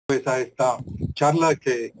pues a esta charla,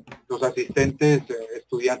 que los asistentes,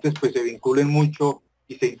 estudiantes, pues se vinculen mucho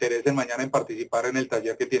y se interesen mañana en participar en el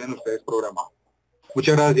taller que tienen ustedes programado.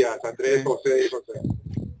 Muchas gracias, Andrés, José y José.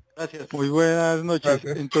 Gracias. Muy buenas noches.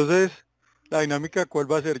 Gracias. Entonces, la dinámica,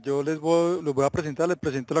 ¿cuál va a ser? Yo les voy a presentar, les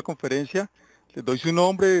presento la conferencia, les doy su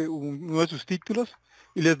nombre, uno de sus títulos,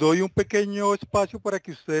 y les doy un pequeño espacio para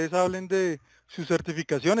que ustedes hablen de sus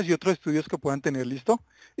certificaciones y otros estudios que puedan tener, ¿listo?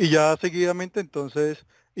 Y ya seguidamente, entonces,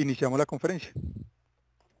 iniciamos la conferencia.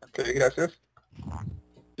 Ok, gracias.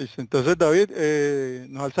 Listo. Entonces, David,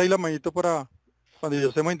 nos alza ahí la manito para cuando yo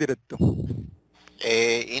estemos en directo.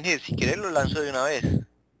 Inge, si quieres lo lanzo de una vez.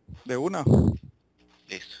 De una.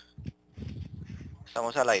 Listo.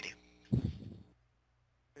 Estamos al aire.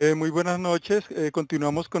 Muy buenas noches.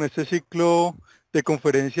 Continuamos con este ciclo de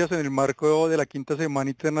conferencias en el marco de la quinta Semana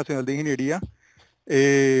Internacional de Ingeniería.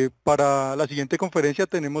 Para la siguiente conferencia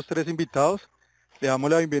tenemos 3 invitados. Le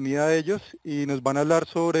damos la bienvenida a ellos y nos van a hablar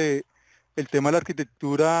sobre el tema de la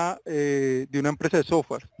arquitectura de una empresa de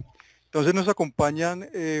software. Entonces nos acompañan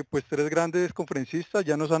pues 3 grandes conferencistas,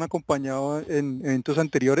 ya nos han acompañado en eventos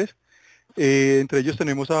anteriores. Entre ellos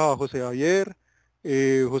tenemos a José Javier,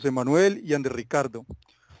 José Manuel y Andrés Ricardo.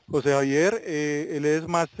 José Javier, él es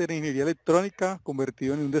máster en Ingeniería Electrónica,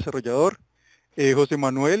 convertido en un desarrollador. José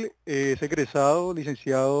Manuel es egresado,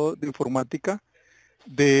 licenciado de Informática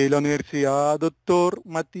de la Universidad Dr.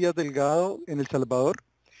 Matías Delgado en El Salvador.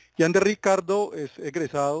 Y Andrés Ricardo es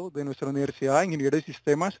egresado de nuestra universidad, ingeniero de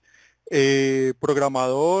sistemas,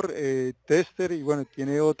 programador, tester, y bueno,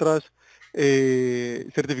 tiene otras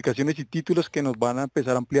certificaciones y títulos que nos van a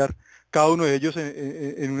empezar a ampliar cada uno de ellos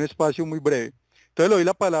en un espacio muy breve. Entonces le doy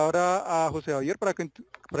la palabra a José Javier para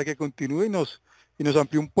que continúe y nos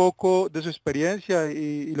amplíe un poco de su experiencia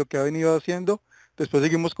y lo que ha venido haciendo. Después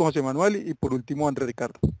seguimos con José Manuel y por último Andrés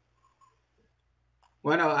Ricardo.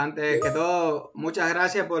 Bueno, antes que todo, muchas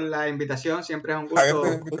gracias por la invitación. Siempre es un gusto.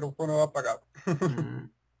 Javier, el micrófono apagado.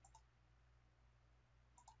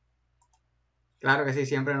 Claro que sí,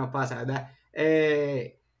 siempre nos pasa, ¿verdad?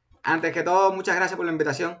 Antes que todo, muchas gracias por la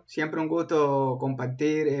invitación. Siempre un gusto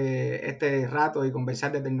compartir este rato y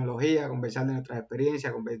conversar de tecnología, conversar de nuestras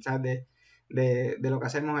experiencias, conversar de lo que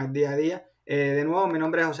hacemos en el día a día. De nuevo, mi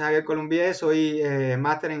nombre es José Javier Colombier, soy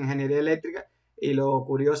máster en Ingeniería Eléctrica, y lo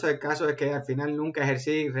curioso del caso es que al final nunca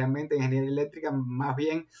ejercí realmente Ingeniería Eléctrica. Más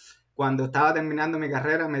bien, cuando estaba terminando mi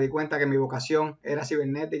carrera me di cuenta que mi vocación era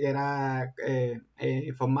cibernética, era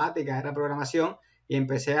informática, era programación, y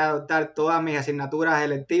empecé a adoptar todas mis asignaturas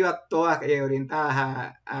electivas, todas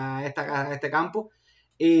orientadas a este campo,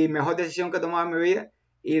 y mejor decisión que he tomado en mi vida.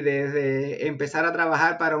 Y desde empezar a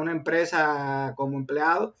trabajar para una empresa como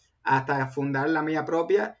empleado, hasta fundar la mía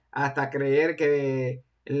propia, hasta creer que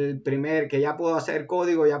que ya puedo hacer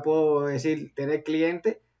código, ya puedo decir, tener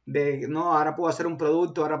clientes, no, ahora puedo hacer un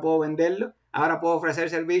producto, ahora puedo venderlo, ahora puedo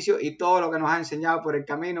ofrecer servicios, y todo lo que nos ha enseñado por el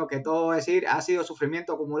camino, que todo decir ha sido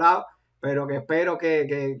sufrimiento acumulado, pero que espero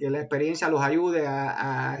que la experiencia los ayude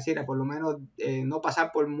a decir, por lo menos no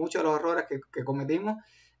pasar por muchos de los errores que cometimos,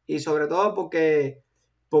 y sobre todo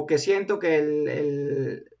porque siento que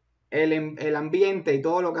el ambiente y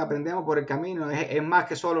todo lo que aprendemos por el camino es más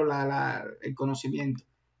que solo el conocimiento.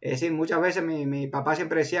 Es decir, muchas veces mi papá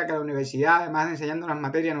siempre decía que la universidad, además de enseñando las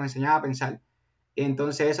materias, nos enseñaba a pensar. Y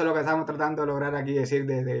entonces eso es lo que estamos tratando de lograr aquí, es decir,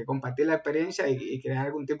 de compartir la experiencia y crear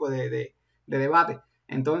algún tipo de debate.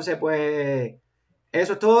 Entonces, pues,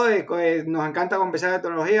 eso es todo. Nos encanta conversar de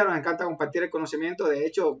tecnología, nos encanta compartir el conocimiento. De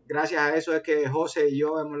hecho, gracias a eso es que José y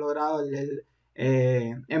yo hemos logrado el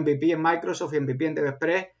MVP en Microsoft y MVP en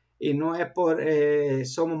DevExpress, y no es por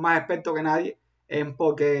somos más expertos que nadie, es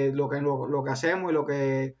porque lo que hacemos y lo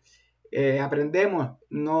que aprendemos,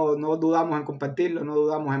 no dudamos en compartirlo, no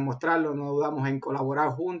dudamos en mostrarlo, no dudamos en colaborar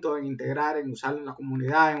juntos, en integrar, en usarlo en la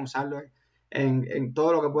comunidad, en usarlo en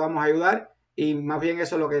todo lo que podamos ayudar. Y más bien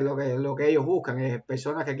eso es lo que ellos buscan, es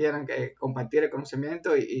personas que quieran compartir el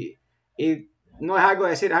conocimiento, y no es algo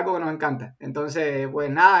de decir, es algo que nos encanta. Entonces, pues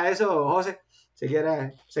nada, eso, José, si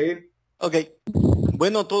quieres seguir. Ok.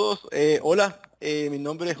 Bueno, todos, hola, mi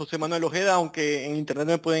nombre es José Manuel Ojeda, aunque en internet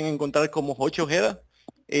me pueden encontrar como Joche Ojeda.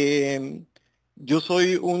 Yo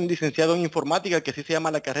soy un licenciado en informática, que así se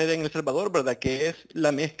llama la carrera en El Salvador, ¿verdad? Que es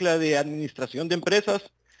la mezcla de administración de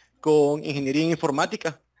empresas con ingeniería en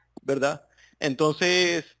informática, ¿verdad?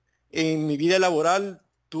 Entonces, en mi vida laboral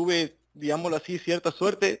tuve, digámoslo así, cierta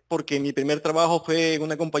suerte, porque mi primer trabajo fue en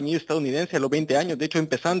una compañía estadounidense a los 20 años. De hecho,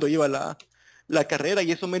 empezando iba la carrera,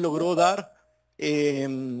 y eso me logró dar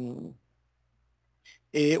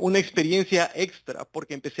una experiencia extra,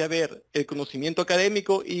 porque empecé a ver el conocimiento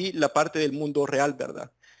académico y la parte del mundo real,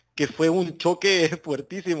 ¿verdad? que fue un choque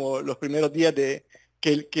fuertísimo los primeros días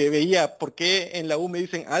que veía por qué en la U me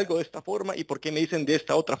dicen algo de esta forma y por qué me dicen de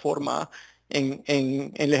esta otra forma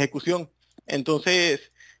en la ejecución.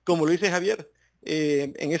 Entonces, como lo dice Javier,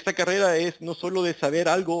 en esta carrera es no solo de saber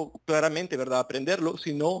algo claramente, ¿verdad? Aprenderlo,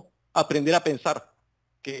 sino aprender a pensar,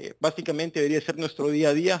 que básicamente debería ser nuestro día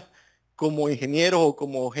a día como ingenieros o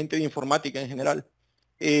como gente de informática en general.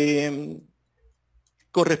 Eh,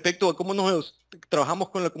 con respecto a cómo nos trabajamos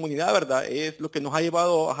con la comunidad, ¿verdad? Es lo que nos ha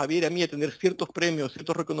llevado a Javier y a mí a tener ciertos premios,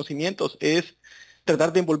 ciertos reconocimientos, es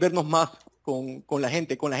tratar de envolvernos más con la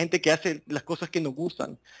gente que hace las cosas que nos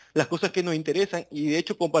gustan, las cosas que nos interesan y de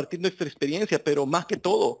hecho compartir nuestra experiencia, pero más que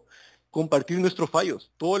todo, compartir nuestros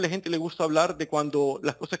fallos. Toda la gente le gusta hablar de cuando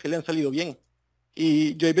las cosas que le han salido bien.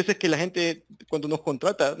 Y yo hay veces que la gente cuando nos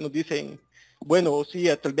contrata nos dicen, bueno, sí,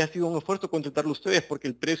 tal vez ha sido un esfuerzo contratarlo a ustedes porque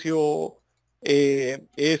el precio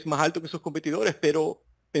es más alto que sus competidores, pero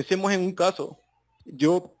pensemos en un caso.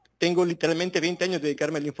 Yo tengo literalmente 20 años de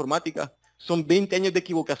dedicarme a la informática. Son 20 años de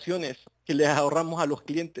equivocaciones que les ahorramos a los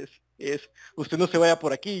clientes. Usted no se vaya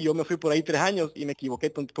por aquí, yo me fui por ahí 3 años y me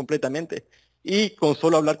equivoqué completamente. Y con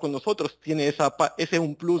solo hablar con nosotros, tiene ese es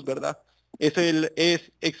un plus, ¿verdad?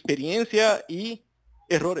 Es experiencia y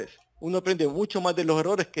errores. Uno aprende mucho más de los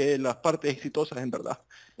errores que de las partes exitosas, en verdad.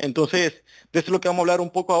 Entonces, de eso es lo que vamos a hablar un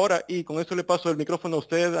poco ahora y con eso le paso el micrófono a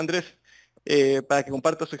usted, Andrés, para que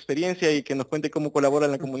comparta su experiencia y que nos cuente cómo colabora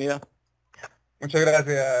en la comunidad. Muchas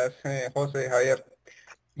gracias, José, Javier.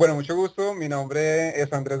 Bueno, mucho gusto. Mi nombre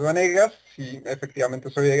es Andrés Vanegas y efectivamente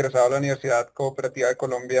soy egresado de la Universidad Cooperativa de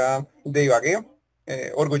Colombia de Ibagué,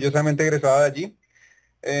 orgullosamente egresado de allí.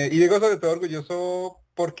 Y digo sobre todo orgulloso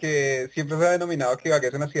porque siempre se ha denominado que Ibagué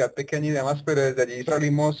es una ciudad pequeña y demás, pero desde allí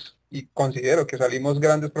salimos y considero que salimos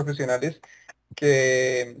grandes profesionales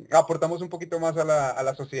que aportamos un poquito más a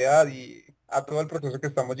la sociedad y a todo el proceso que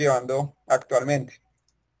estamos llevando actualmente.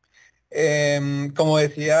 Como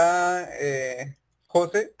decía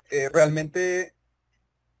José, realmente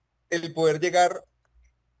el poder llegar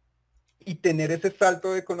y tener ese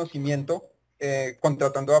salto de conocimiento,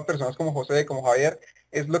 contratando a personas como José, como Javier,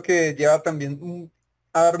 es lo que lleva también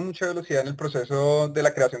a dar mucha velocidad en el proceso de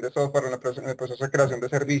la creación de software, en el proceso de creación de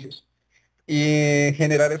servicios. Y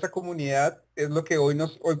generar esa comunidad es lo que hoy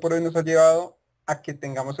por hoy nos ha llevado a que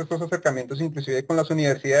tengamos estos acercamientos inclusive con las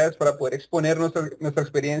universidades para poder exponer nuestra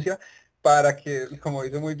experiencia, para que, como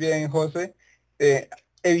dice muy bien José, eh,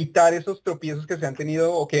 evitar esos tropiezos que se han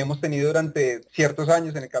tenido o que hemos tenido durante ciertos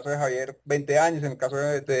años, en el caso de Javier 20 años, en el caso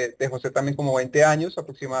de José también como 20 años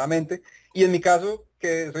aproximadamente, y en mi caso,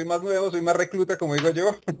 que soy más nuevo, soy más recluta, como digo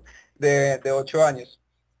yo, de 8 años.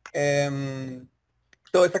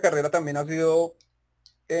 Toda esta carrera también ha sido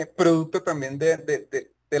producto también de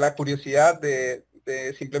la curiosidad, de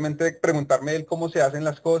simplemente preguntarme el cómo se hacen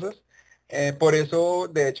las cosas. Por eso,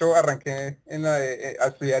 de hecho, arranqué a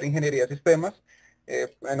estudiar ingeniería de sistemas.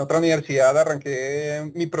 En otra universidad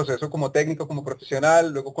arranqué mi proceso como técnico, como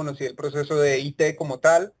profesional, luego conocí el proceso de IT como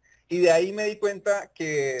tal, y de ahí me di cuenta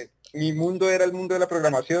que mi mundo era el mundo de la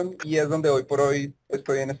programación y es donde hoy por hoy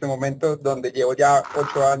estoy en este momento, donde llevo ya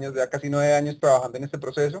 8 años, ya casi 9 años trabajando en este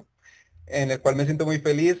proceso en el cual me siento muy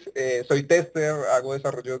feliz. Soy tester, hago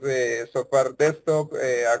desarrollos de software desktop,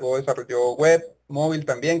 hago desarrollo web, móvil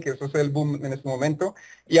también, que eso es el boom en este momento.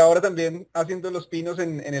 Y ahora también haciendo los pinos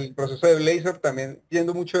en el proceso de Blazor, también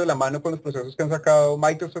yendo mucho de la mano con los procesos que han sacado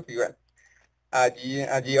Microsoft y bueno,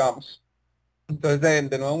 allí vamos. Entonces,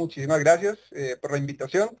 de nuevo, muchísimas gracias por la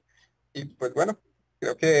invitación y pues bueno,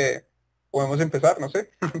 creo que podemos empezar, no sé.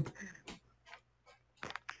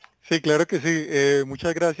 Sí, claro que sí.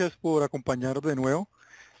 Muchas gracias por acompañarnos de nuevo.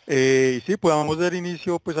 Y sí, podamos dar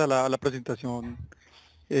inicio pues a la presentación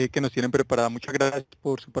que nos tienen preparada. Muchas gracias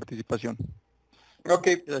por su participación. Ok,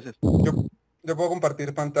 Gracias. yo puedo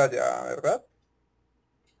compartir pantalla, ¿verdad?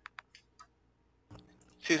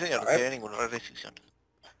 Sí, señor, A no tiene ver. ninguna restricción.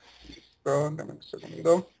 Dame un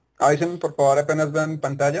segundo. Avísenme por favor apenas vean mi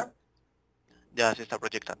pantalla. Ya se está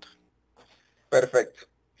proyectando. Perfecto.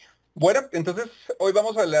 Bueno, entonces hoy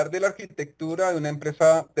vamos a hablar de la arquitectura de una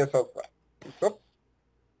empresa de software. ¿Listo?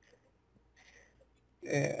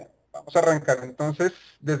 Vamos a arrancar entonces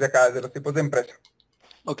desde acá, desde los tipos de empresa.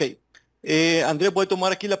 Ok. Andrés, voy a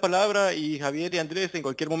tomar aquí la palabra y Javier y Andrés, en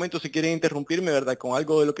cualquier momento si quieren interrumpirme, ¿verdad? Con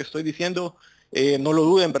algo de lo que estoy diciendo, no lo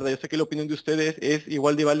duden, ¿verdad? Yo sé que la opinión de ustedes es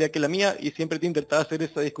igual de válida que la mía y siempre te intentar hacer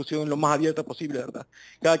esta discusión lo más abierta posible, ¿verdad?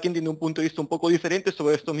 Cada quien tiene un punto de vista un poco diferente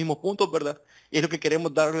sobre estos mismos puntos, ¿verdad? Y es lo que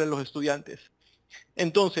queremos darle a los estudiantes.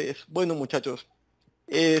 Entonces, bueno, muchachos,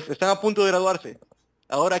 están a punto de graduarse.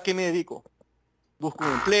 ¿Ahora a qué me dedico? Busco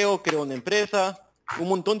un empleo, creo una empresa, un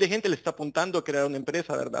montón de gente le está apuntando a crear una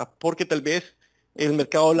empresa, ¿verdad? Porque tal vez el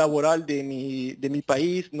mercado laboral de mi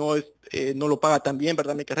país no lo paga tan bien,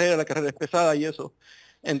 ¿verdad? La carrera es pesada y eso.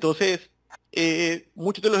 Entonces,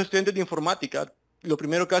 muchos de los estudiantes de informática, lo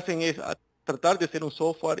primero que hacen es tratar de hacer un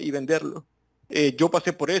software y venderlo. Yo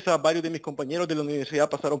pasé por esa, varios de mis compañeros de la universidad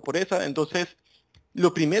pasaron por esa, entonces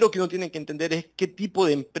lo primero que uno tiene que entender es qué tipo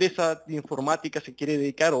de empresa de informática se quiere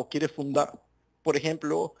dedicar o quiere fundar. Por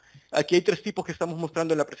ejemplo, aquí hay tres tipos que estamos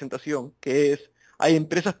mostrando en la presentación, que es, hay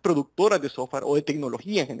empresas productoras de software o de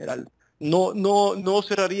tecnología en general. No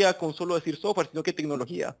cerraría con solo decir software, sino que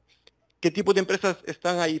tecnología. ¿Qué tipo de empresas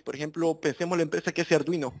están ahí? Por ejemplo, pensemos la empresa que hace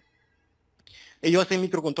Arduino. Ellos hacen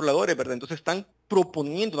microcontroladores, ¿verdad? Entonces están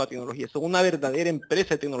proponiendo una tecnología, son una verdadera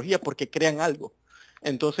empresa de tecnología porque crean algo.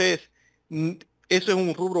 Entonces, mm, eso es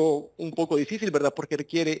un rubro un poco difícil, ¿verdad? Porque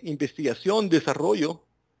requiere investigación, desarrollo,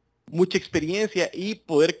 mucha experiencia y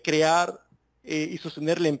poder crear y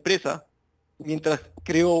sostener la empresa mientras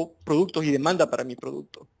creo productos y demanda para mi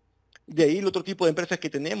producto. De ahí el otro tipo de empresas que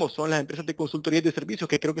tenemos son las empresas de consultoría de servicios,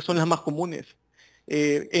 que creo que son las más comunes.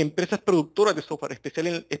 Empresas productoras de software,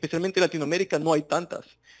 especialmente en Latinoamérica, no hay tantas.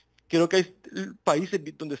 Creo que hay países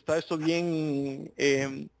donde está eso bien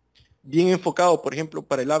enfocado. Por ejemplo,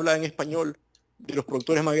 para el habla en español, de los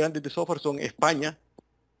productores más grandes de software son España,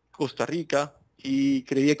 Costa Rica y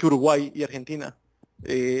creería que Uruguay y Argentina.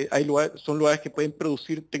 Son lugares que pueden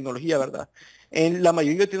producir tecnología, ¿verdad? En la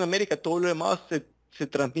mayoría de Latinoamérica todo lo demás se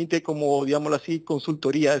transmite como, digámoslo así,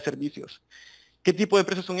 consultoría de servicios. ¿Qué tipo de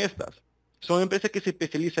empresas son estas? Son empresas que se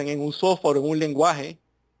especializan en un software o en un lenguaje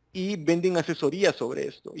y venden asesoría sobre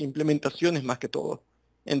esto, implementaciones más que todo.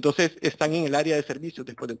 Entonces están en el área de servicios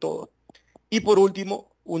después de todo. Y por último,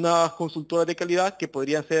 una consultora de calidad que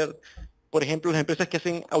podrían ser, por ejemplo, las empresas que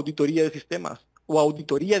hacen auditoría de sistemas o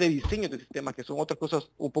auditoría de diseño de sistemas, que son otras cosas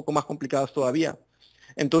un poco más complicadas todavía.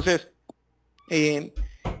 Entonces, eh,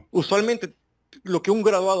 usualmente lo que un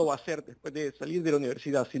graduado va a hacer después de salir de la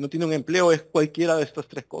universidad, si no tiene un empleo, es cualquiera de estas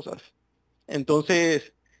tres cosas.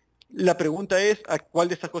 Entonces, la pregunta es a cuál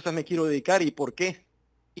de estas cosas me quiero dedicar y por qué.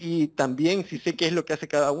 Y también si sé qué es lo que hace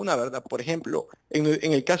cada una, ¿verdad? Por ejemplo,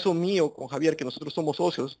 en el caso mío con Javier, que nosotros somos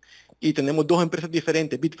socios y tenemos dos empresas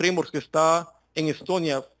diferentes, BitFrameworks, que está en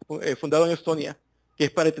Estonia, fundado en Estonia, que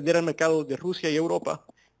es para atender al mercado de Rusia y Europa,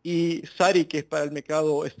 y Sari, que es para el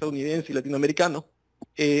mercado estadounidense y latinoamericano.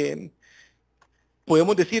 eh,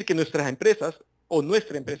 Podemos decir que nuestras empresas, o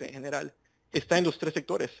nuestra empresa en general, está en los tres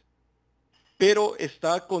sectores, pero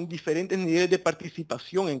está con diferentes niveles de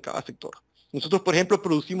participación en cada sector. Nosotros, por ejemplo,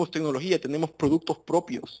 producimos tecnología, tenemos productos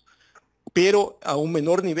propios, pero a un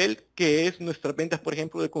menor nivel que es nuestras ventas, por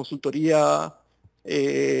ejemplo, de consultoría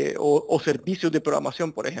o servicios de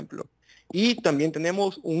programación, por ejemplo. Y también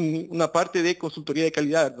tenemos una parte de consultoría de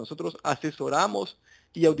calidad. Nosotros asesoramos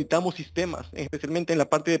y auditamos sistemas, especialmente en la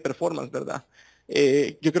parte de performance, ¿verdad?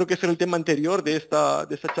 Yo creo que ese era el tema anterior de esta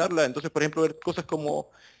charla. Entonces, por ejemplo, ver cosas como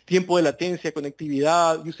tiempo de latencia,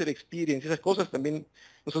 conectividad, user experience, esas cosas también.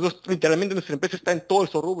 Nosotros, literalmente, nuestra empresa está en todos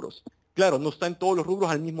esos rubros. Claro, no está en todos los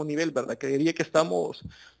rubros al mismo nivel, ¿verdad? Creería que estamos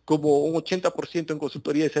como un 80% en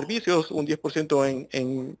consultoría de servicios, un 10%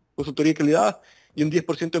 en consultoría de calidad y un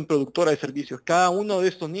 10% en productora de servicios. Cada uno de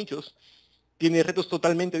estos nichos tiene retos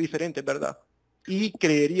totalmente diferentes, ¿verdad? Y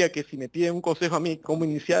creería que si me piden un consejo a mí, cómo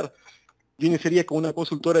iniciar, yo iniciaría con una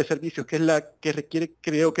consultora de servicios, que es la que requiere,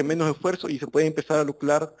 creo que, menos esfuerzo y se puede empezar a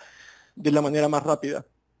lucrar de la manera más rápida.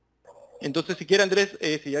 Entonces, si quiere, Andrés,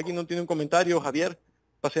 si alguien no tiene un comentario, Javier,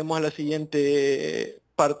 pasemos a la siguiente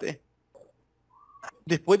parte.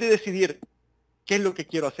 Después de decidir qué es lo que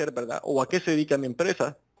quiero hacer, ¿verdad? O a qué se dedica mi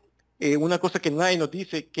empresa, una cosa que nadie nos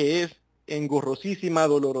dice que es engorrosísima,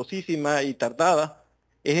 dolorosísima y tardada,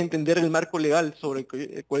 es entender el marco legal sobre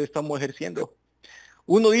el cual estamos ejerciendo.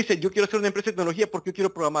 Uno dice, yo quiero hacer una empresa de tecnología porque yo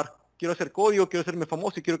quiero programar, quiero hacer código, quiero hacerme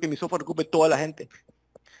famoso y quiero que mi software ocupe toda la gente.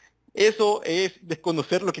 Eso es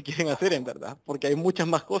desconocer lo que quieren hacer en verdad, porque hay muchas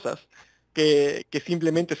más cosas que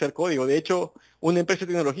simplemente ser código. De hecho, una empresa de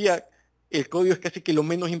tecnología, el código es casi que lo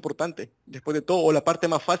menos importante, después de todo, o la parte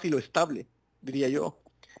más fácil o estable, diría yo.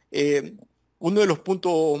 Eh, Uno de los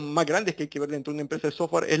puntos más grandes que hay que ver dentro de una empresa de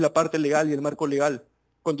software es la parte legal y el marco legal.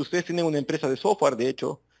 Cuando ustedes tienen una empresa de software, de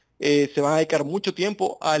hecho, se van a dedicar mucho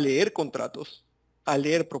tiempo a leer contratos, a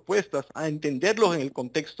leer propuestas, a entenderlos en el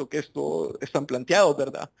contexto que esto están planteados,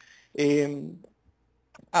 ¿verdad? eh,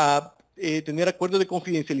 a tener acuerdos de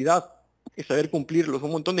confidencialidad y saber cumplirlos.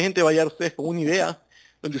 Un montón de gente va a llegar a ustedes con una idea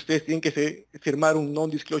donde ustedes tienen que firmar un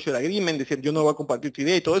non-disclosure agreement, decir yo no voy a compartir tu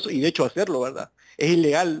idea y todo eso, y de hecho hacerlo, ¿verdad? Es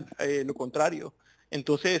ilegal lo contrario.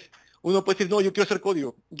 Entonces, uno puede decir, no, yo quiero hacer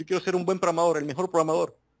código, yo quiero ser un buen programador, el mejor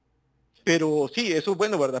programador. Pero sí, eso es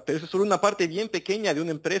bueno, ¿verdad? Pero eso es solo una parte bien pequeña de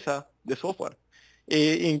una empresa de software.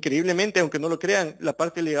 Increíblemente, aunque no lo crean, la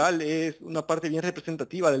parte legal es una parte bien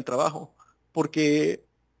representativa del trabajo, porque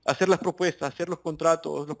hacer las propuestas, hacer los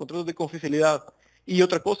contratos de confidencialidad y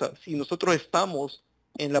otra cosa, si nosotros estamos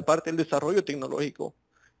en la parte del desarrollo tecnológico,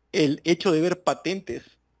 el hecho de ver patentes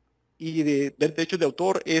y de ver derechos de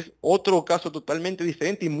autor es otro caso totalmente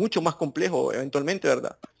diferente y mucho más complejo eventualmente,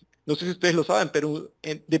 ¿verdad? No sé si ustedes lo saben, pero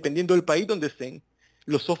dependiendo del país donde estén,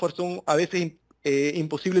 los softwares son a veces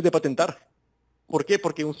imposibles de patentar. ¿Por qué?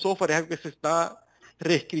 Porque un software es algo que se está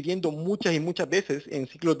reescribiendo muchas y muchas veces en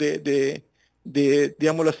ciclos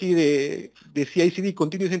digámoslo así, de CI/CD,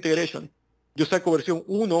 Continuous Integration. Yo saco versión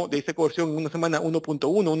 1, de ahí saco versión en una semana 1.1,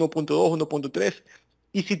 1.2, 1.3,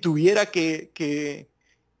 y si tuviera que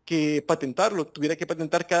patentarlo, tuviera que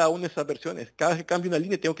patentar cada una de esas versiones. Cada vez que cambio una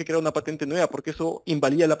línea tengo que crear una patente nueva porque eso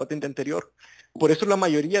invalida la patente anterior. Por eso la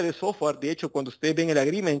mayoría de software, de hecho, cuando ustedes ven el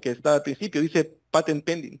agreement que está al principio, dice patent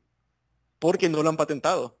pending porque no lo han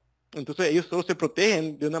patentado. Entonces ellos solo se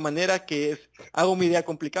protegen de una manera que es, hago una idea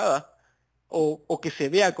complicada o que se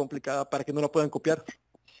vea complicada para que no la puedan copiar.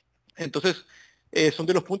 Entonces, son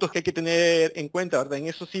de los puntos que hay que tener en cuenta, ¿verdad? En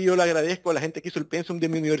eso sí yo le agradezco a la gente que hizo el pensum de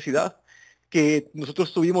mi universidad, que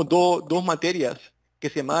nosotros tuvimos dos materias que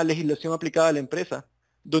se llamaba legislación aplicada a la empresa,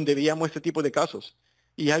 donde veíamos este tipo de casos.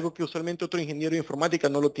 Y es algo que usualmente otro ingeniero de informática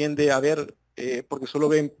no lo tiende a ver, porque solo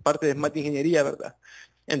ven parte de más de ingeniería, ¿verdad?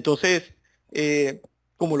 Entonces, eh,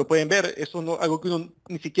 como lo pueden ver, eso no algo que uno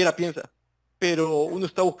ni siquiera piensa, pero uno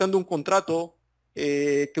está buscando un contrato,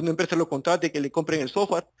 que una empresa lo contrate, que le compren el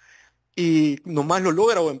software, y nomás lo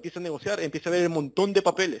logra o empieza a negociar, empieza a ver el montón de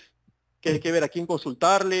papeles que hay que ver a quién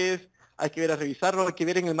consultarles, hay que ver a revisarlo, hay que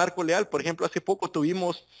ver en el marco legal. Por ejemplo, hace poco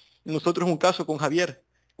tuvimos nosotros un caso con Javier.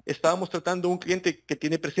 Estábamos tratando a un cliente que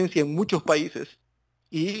tiene presencia en muchos países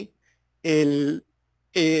y el,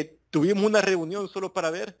 tuvimos una reunión solo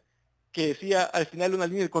para ver que decía al final una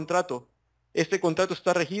línea del contrato. Este contrato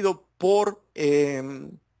está regido por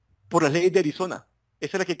las leyes de Arizona.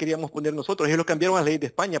 Esa es la que queríamos poner nosotros. Ellos lo cambiaron a la ley de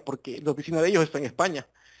España porque la oficina de ellos está en España.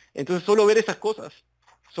 Entonces, solo ver esas cosas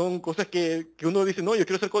son cosas que uno dice, no, yo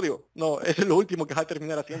quiero hacer código. No, eso es lo último que va a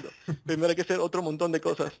terminar haciendo. Primero hay que hacer otro montón de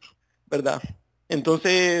cosas, ¿verdad?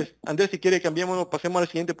 Entonces, Andrés, si quiere, cambiémonos, pasemos al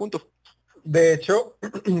siguiente punto. De hecho,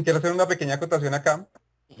 quiero hacer una pequeña acotación acá.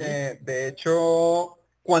 De hecho,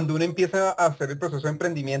 cuando uno empieza a hacer el proceso de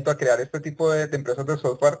emprendimiento, a crear este tipo de empresas de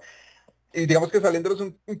software, y digamos que saliéndonos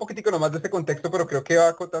un poquitico nomás de este contexto, pero creo que va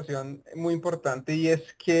a acotación muy importante y es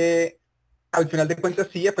que al final de cuentas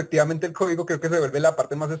sí, efectivamente el código creo que se vuelve la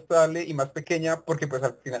parte más estable y más pequeña porque pues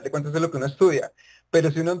al final de cuentas es lo que uno estudia. Pero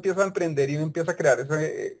si uno empieza a emprender y uno empieza a crear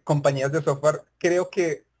compañías de software, creo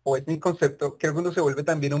que, o es mi concepto, creo que uno se vuelve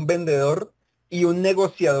también un vendedor y un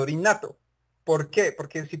negociador innato. ¿Por qué?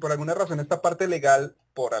 Porque si por alguna razón esta parte legal,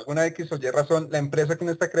 por alguna X o Y razón, la empresa que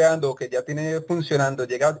uno está creando o que ya tiene funcionando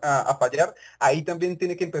llega a fallar, ahí también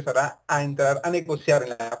tiene que empezar a entrar a negociar en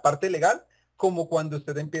la parte legal como cuando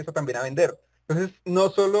usted empieza también a vender. Entonces,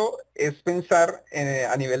 no solo es pensar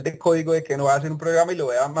a nivel de código de que uno va a hacer un programa y lo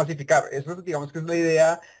va a masificar. Eso digamos que es la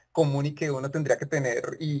idea común y que uno tendría que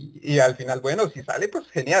tener y al final, bueno, si sale, pues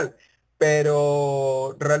genial.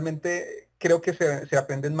 Pero realmente creo que se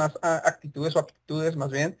aprenden más actitudes o aptitudes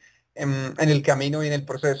más bien en el camino y en el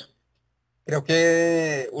proceso. Creo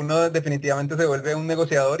que uno definitivamente se vuelve un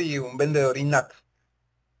negociador y un vendedor innato.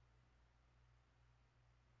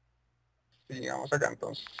 Sigamos acá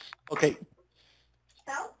entonces. Ok.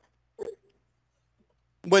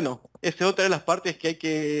 Bueno, esta es otra de las partes que hay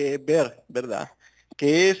que ver, ¿verdad?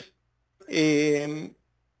 Que es, eh,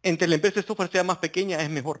 entre la empresa de software sea más pequeña es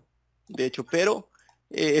mejor, de hecho, pero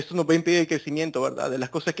eso nos va a impedir el crecimiento, ¿verdad? De las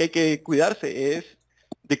cosas que hay que cuidarse es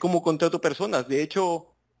de cómo contrato personas. De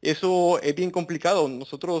hecho, eso es bien complicado.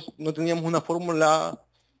 Nosotros no teníamos una fórmula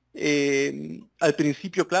al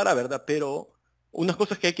principio clara, ¿verdad? Pero unas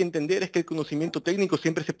cosas que hay que entender es que el conocimiento técnico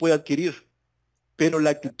siempre se puede adquirir, pero la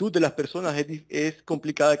actitud de las personas es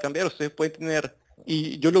complicada de cambiar. Ustedes pueden tener,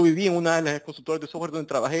 y yo lo viví en una de las consultoras de software donde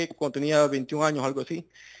trabajé cuando tenía 21 años, algo así,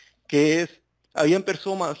 que es, habían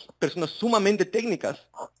personas sumamente técnicas,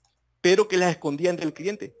 pero que las escondían del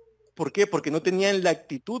cliente. ¿Por qué? Porque no tenían la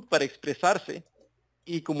actitud para expresarse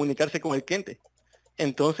y comunicarse con el cliente.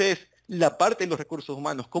 Entonces, la parte de los recursos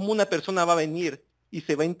humanos, cómo una persona va a venir y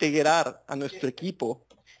se va a integrar a nuestro equipo,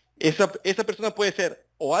 esa persona puede ser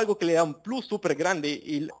o algo que le da un plus súper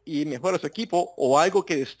grande y mejora su equipo, o algo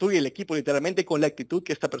que destruye el equipo literalmente con la actitud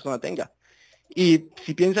que esta persona tenga. Y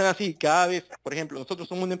si piensan así, cada vez, por ejemplo, nosotros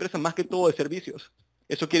somos una empresa más que todo de servicios.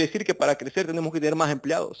 Eso quiere decir que para crecer tenemos que tener más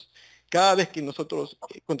empleados. cada vez que nosotros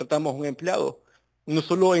contratamos a un empleado, no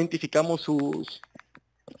solo identificamos sus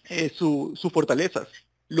fortalezas,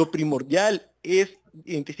 lo primordial es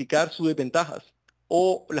identificar sus desventajas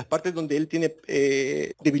o las partes donde él tiene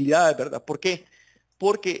debilidades, ¿verdad? ¿Por qué?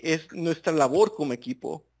 Porque es nuestra labor como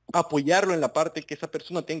equipo apoyarlo en la parte que esa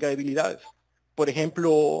persona tenga debilidades. Por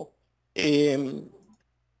ejemplo,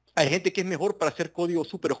 hay gente que es mejor para hacer código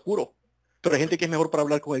súper oscuro, pero hay gente que es mejor para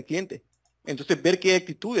hablar con el cliente. Entonces, ver qué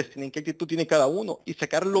actitudes tienen, qué actitud tiene cada uno y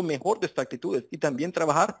sacar lo mejor de estas actitudes y también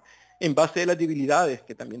trabajar en base a las debilidades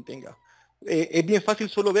que también tenga. Es bien fácil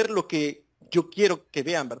solo ver lo que yo quiero que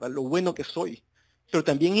vean, ¿verdad? Lo bueno que soy. Pero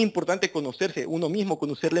también es importante conocerse uno mismo,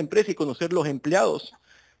 conocer la empresa y conocer los empleados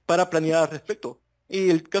para planear al respecto. Y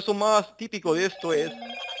el caso más típico de esto es,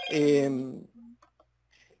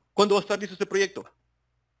 ¿cuándo va a estar listo este proyecto?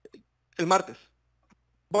 El martes.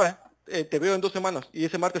 Bueno, te veo en 2 semanas y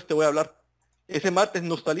ese martes te voy a hablar. Ese martes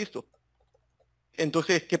no está listo.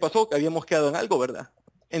 Entonces, ¿qué pasó? Que habíamos quedado en algo, ¿verdad?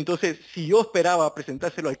 Entonces, si yo esperaba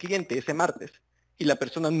presentárselo al cliente ese martes y la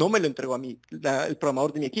persona no me lo entregó a mí, el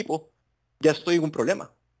programador de mi equipo, ya estoy en un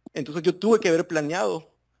problema. Entonces, yo tuve que haber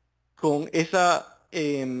planeado con esa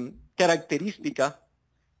característica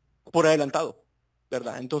por adelantado,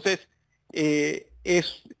 ¿verdad? Entonces,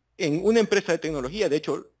 es en una empresa de tecnología, de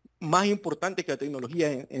hecho, más importante que la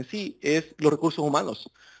tecnología en sí es los recursos humanos.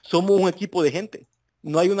 Somos un equipo de gente.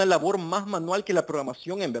 No hay una labor más manual que la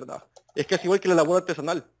programación, en verdad. Es casi igual que la labor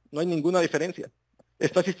artesanal. No hay ninguna diferencia.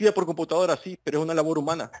 Está asistida por computadora, sí, pero es una labor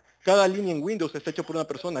humana. Cada línea en Windows está hecha por una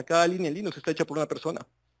persona. Cada línea en Linux está hecha por una persona.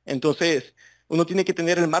 Entonces, uno tiene que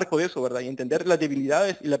tener el marco de eso, ¿verdad? Y entender las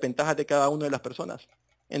debilidades y las ventajas de cada una de las personas.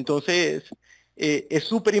 Entonces, es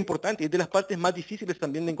súper importante y es de las partes más difíciles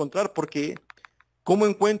también de encontrar porque ¿cómo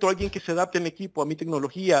encuentro a alguien que se adapte a mi equipo, a mi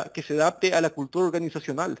tecnología, que se adapte a la cultura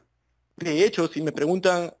organizacional? De hecho, si me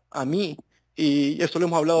preguntan a mí, y esto lo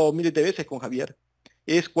hemos hablado miles de veces con Javier,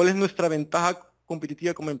 es cuál es nuestra ventaja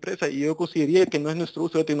competitiva como empresa y yo consideraría que no es nuestro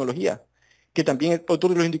uso de tecnología, que también es otro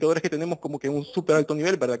de los indicadores que tenemos como que un súper alto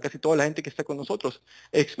nivel, ¿verdad? Casi toda la gente que está con nosotros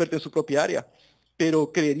es experta en su propia área,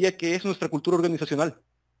 pero creería que es nuestra cultura organizacional.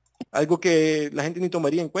 Algo que la gente ni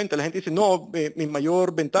tomaría en cuenta. La gente dice, no, mi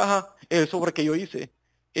mayor ventaja es el software que yo hice,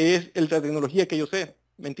 es la tecnología que yo sé.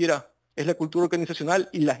 Mentira, es la cultura organizacional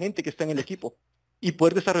y la gente que está en el equipo. Y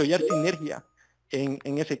poder desarrollar sinergia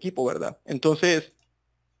en ese equipo, ¿verdad? Entonces,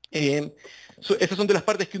 esas son de las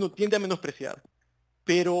partes que uno tiende a menospreciar,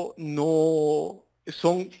 pero no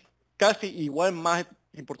son casi igual más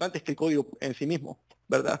importantes que el código en sí mismo,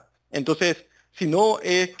 ¿verdad? Entonces, si no,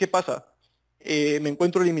 ¿qué pasa? Me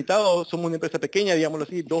encuentro limitado, somos una empresa pequeña, digámoslo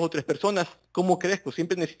así, 2 o 3 personas, ¿cómo crezco?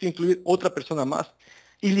 Siempre necesito incluir otra persona más.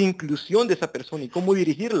 Y la inclusión de esa persona y cómo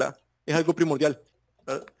dirigirla es algo primordial,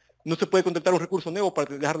 ¿verdad? No se puede contratar un recurso nuevo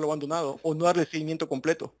para dejarlo abandonado o no darle seguimiento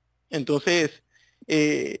completo. Entonces,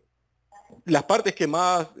 eh, las partes que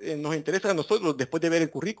más nos interesan a nosotros después de ver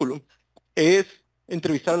el currículum es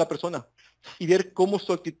entrevistar a la persona y ver cómo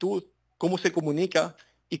su actitud, cómo se comunica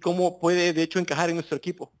y cómo puede de hecho encajar en nuestro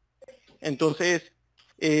equipo. Entonces,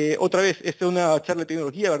 otra vez, esta es una charla de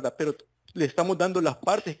tecnología, ¿verdad? Pero le estamos dando las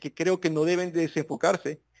partes que creo que no deben de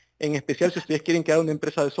desenfocarse, en especial si ustedes quieren crear una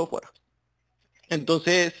empresa de software.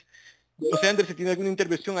 Entonces, no sé, Andrés, si tiene alguna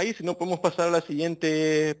intervención ahí, si no podemos pasar a la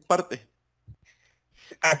siguiente parte.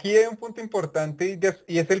 Aquí hay un punto importante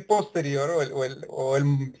y es el posterior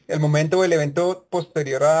el momento o el evento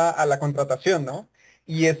posterior a la contratación, ¿no?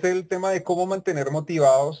 Y es el tema de cómo mantener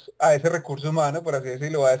motivados a ese recurso humano, por así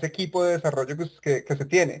decirlo, a ese equipo de desarrollo que se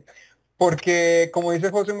tiene. Porque, como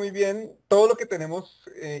dice José muy bien, todo lo que tenemos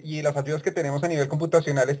y las ayudas que tenemos a nivel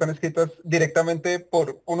computacional están escritas directamente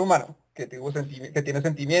por un humano que tiene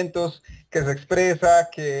sentimientos, que se expresa,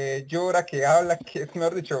 que llora, que habla, que es,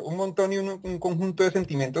 mejor dicho, un montón y un conjunto de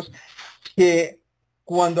sentimientos que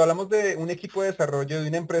cuando hablamos de un equipo de desarrollo, de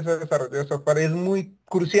una empresa de desarrollo de software, es muy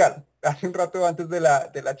crucial. Hace un rato antes de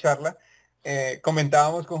la charla,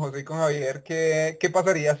 comentábamos con José y con Javier que qué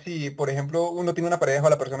pasaría si, por ejemplo, uno tiene una pareja o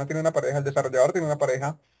la persona tiene una pareja, el desarrollador tiene una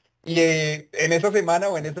pareja, y en esa semana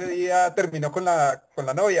o en ese día terminó con la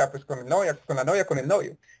novia, pues con el novia, con la novia, con el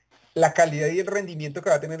novio. La calidad y el rendimiento que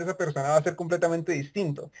va a tener esa persona va a ser completamente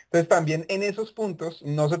distinto. Entonces también en esos puntos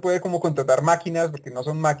no se puede como contratar máquinas, porque no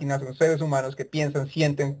son máquinas, son seres humanos que piensan,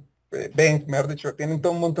 sienten, ven, mejor dicho, tienen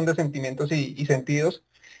todo un montón de sentimientos y sentidos.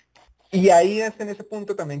 Y ahí es en ese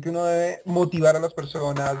punto también que uno debe motivar a las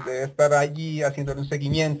personas, debe estar allí haciéndole un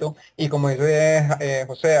seguimiento. Y como dice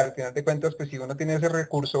José, al final de cuentas, pues si uno tiene ese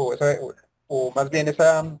recurso o más bien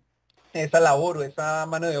esa esa labor o esa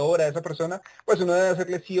mano de obra de esa persona, pues uno debe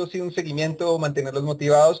hacerle sí o sí un seguimiento, mantenerlos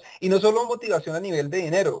motivados y no solo motivación a nivel de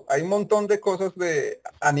dinero, hay un montón de cosas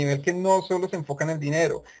a nivel que no solo se enfocan en el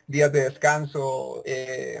dinero, días de descanso,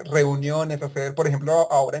 reuniones, hacer, por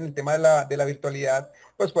ejemplo, ahora en el tema de la virtualidad,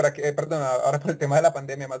 pues por aquí, perdón, ahora por el tema de la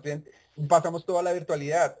pandemia más bien, pasamos toda la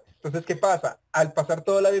virtualidad. Entonces, ¿qué pasa? Al pasar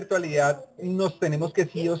toda la virtualidad, nos tenemos que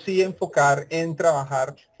sí o sí enfocar en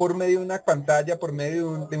trabajar por medio de una pantalla, por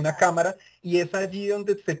medio de una cámara, y es allí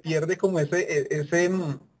donde se pierde como ese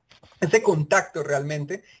contacto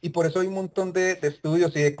realmente, y por eso hay un montón de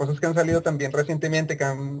estudios y de cosas que han salido también recientemente que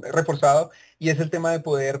han reforzado, y es el tema de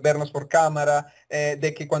poder vernos por cámara,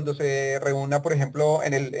 de que cuando se reúna, por ejemplo,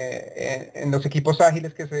 en los equipos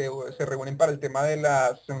ágiles que se reúnen para el tema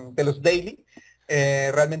de los daily,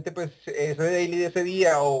 realmente pues ese daily de ese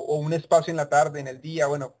día o un espacio en la tarde, en el día,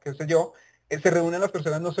 bueno, qué sé yo, se reúnen las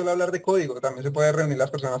personas no solo a hablar de código, también se puede reunir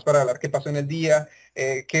las personas para hablar qué pasó en el día,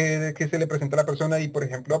 qué se le presenta a la persona y por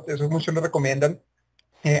ejemplo, eso muchos lo recomiendan,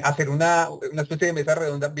 hacer una especie de mesa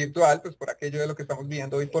redonda virtual, pues por aquello de lo que estamos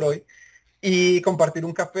viviendo hoy por hoy, y compartir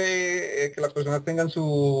un café, que las personas tengan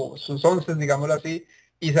sus onces, digámoslo así,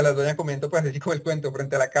 y se las vayan comiendo pues así como el cuento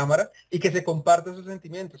frente a la cámara y que se compartan sus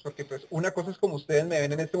sentimientos, porque pues una cosa es como ustedes me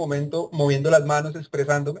ven en este momento moviendo las manos,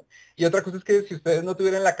 expresándome, y otra cosa es que si ustedes no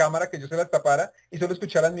tuvieran la cámara, que yo se las tapara y solo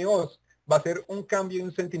escucharan mi voz, va a ser un cambio y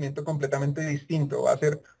un sentimiento completamente distinto, va a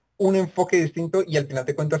ser un enfoque distinto y al final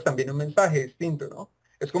de cuentas también un mensaje distinto, ¿no?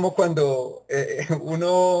 Es como cuando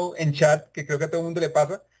uno en chat, que creo que a todo el mundo le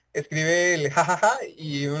pasa, escribe el jajaja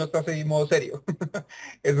y uno está así en modo serio.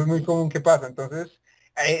 Eso es muy común que pasa. Entonces,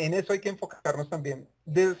 en eso hay que enfocarnos también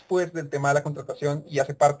después del tema de la contratación y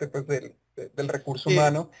hace parte pues del recurso Eh,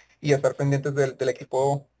 humano y estar pendientes del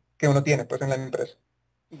equipo que uno tiene pues en la empresa.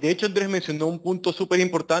 de hecho, Andrés mencionó un punto súper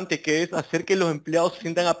importante que es hacer que los empleados se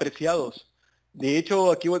sientan apreciados. De hecho,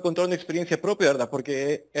 aquí voy a contar una experiencia propia, ¿verdad?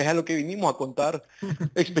 Porque es a lo que vinimos a contar,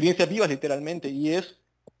 experiencias vivas literalmente. Y es,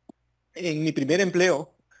 en mi primer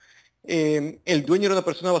empleo, el dueño era una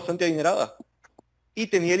persona bastante adinerada y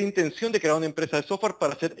tenía la intención de crear una empresa de software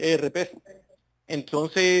para hacer ERP.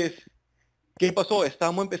 Entonces, ¿qué pasó?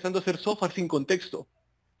 Estábamos empezando a hacer software sin contexto,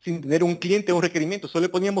 sin tener un cliente o un requerimiento. Solo le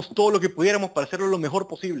poníamos todo lo que pudiéramos para hacerlo lo mejor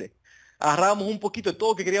posible. Agarrábamos un poquito de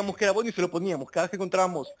todo que queríamos que era bueno y se lo poníamos. Cada vez que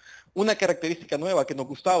encontrábamos una característica nueva que nos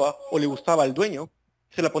gustaba o le gustaba al dueño,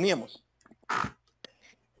 se la poníamos.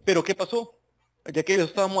 Pero ¿qué pasó? Ya que lo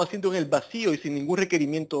estábamos haciendo en el vacío y sin ningún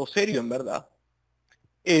requerimiento serio, en verdad.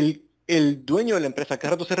 El dueño de la empresa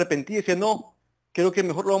cada rato se arrepentía y decía, no, creo que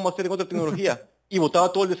mejor lo vamos a hacer en otra tecnología. Y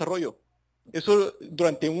botaba todo el desarrollo. Eso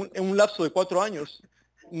durante en un lapso de 4 años,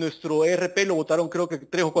 nuestro ERP lo votaron creo que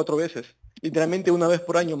 3 o 4 veces. Literalmente una vez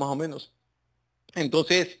por año más o menos.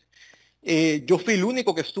 Entonces, yo fui el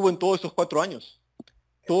único que estuvo en todos esos 4 años.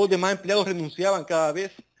 Todos los demás empleados renunciaban cada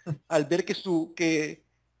vez al ver que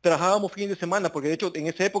trabajábamos fin de semana, porque de hecho en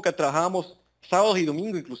esa época trabajábamos sábados y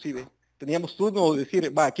domingos inclusive. Teníamos turno de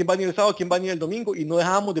decir, va, ¿quién va a venir el sábado, quién va a venir el domingo? Y no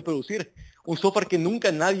dejábamos de producir un software que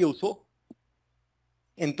nunca nadie usó.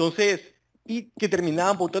 Entonces, y que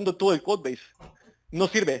terminaban botando todo el codebase. No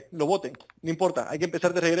sirve, lo boten, no importa, hay que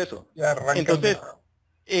empezar de regreso. Ya arrancan. Entonces,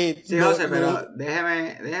 sí, José, pero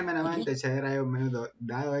déjeme nada más interceder ahí un minuto,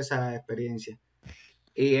 dado esa experiencia.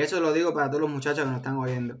 Y eso lo digo para todos los muchachos que nos están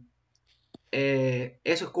oyendo.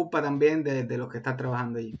 Eso es culpa también de los que están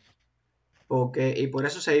trabajando allí. Y por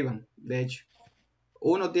eso se iban, de hecho.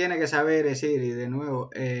 Uno tiene que saber decir, y de nuevo,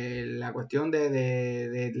 la cuestión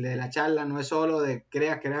de la charla no es solo de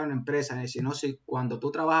crear una empresa, sino si cuando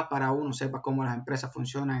tú trabajas para uno, sepas cómo las empresas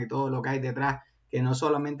funcionan y todo lo que hay detrás, que no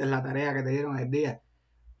solamente es la tarea que te dieron el día.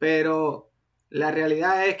 Pero la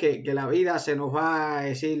realidad es que la vida se nos va a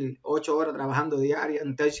decir 8 horas trabajando diario,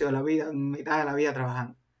 un tercio de la vida, mitad de la vida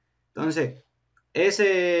trabajando. Entonces,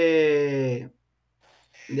 de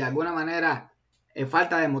alguna manera, es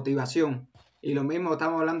falta de motivación. Y lo mismo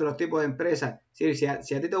estamos hablando de los tipos de empresas. Si a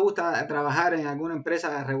ti te gusta trabajar en alguna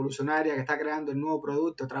empresa revolucionaria que está creando el nuevo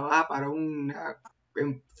producto, trabaja para una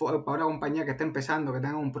compañía que está empezando, que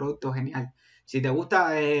tenga un producto genial. Si te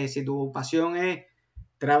gusta, si tu pasión es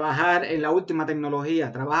trabajar en la última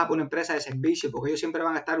tecnología, trabaja por una empresa de servicio, porque ellos siempre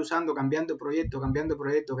van a estar cambiando proyectos,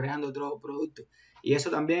 creando otro producto. Y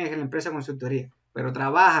eso también es en la empresa de consultoría. Pero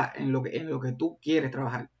trabaja en lo que tú quieres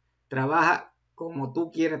trabajar. Trabaja como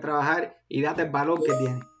tú quieres trabajar y date el valor que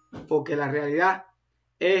tienes. Porque la realidad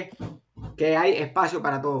es que hay espacio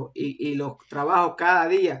para todo y los trabajos cada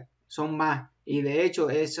día son más. Y de hecho,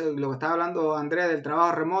 eso lo que estaba hablando Andrés del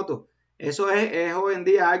trabajo remoto, eso es hoy en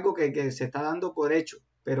día algo que se está dando por hecho,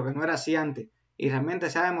 pero que no era así antes. Y realmente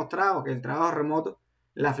se ha demostrado que el trabajo remoto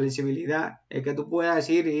la flexibilidad, el que tú puedas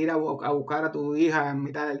decir ir a buscar a tu hija en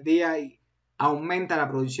mitad del día y aumenta la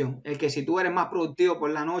producción. El que si tú eres más productivo por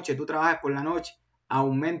la noche, tú trabajas por la noche,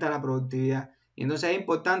 aumenta la productividad. Y entonces es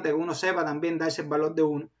importante que uno sepa también darse el valor de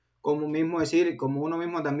uno, como mismo decir, como uno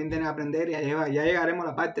mismo también tiene que aprender, y ya llegaremos a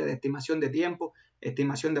la parte de estimación de tiempo,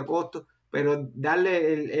 estimación de costos, pero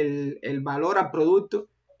darle el valor al producto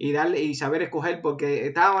y saber escoger, porque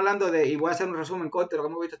estábamos hablando de, y voy a hacer un resumen corto de lo que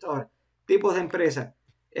hemos visto hasta ahora, tipos de empresas,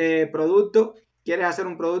 producto, quieres hacer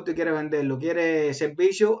un producto y quieres venderlo, quieres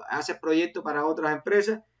servicio, haces proyectos para otras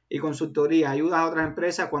empresas, y consultoría, ayudas a otras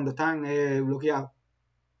empresas cuando están bloqueados.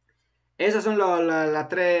 Esas son las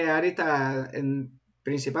tres aristas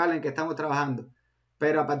principales en que estamos trabajando.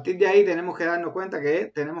 Pero a partir de ahí tenemos que darnos cuenta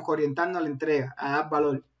que tenemos que orientarnos a la entrega, a dar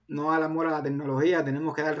valor, no al amor a la tecnología.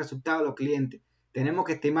 Tenemos que dar resultado a los clientes. Tenemos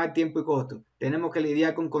que estimar tiempo y costo. Tenemos que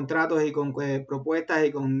lidiar con contratos y con propuestas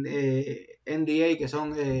y con NDA, que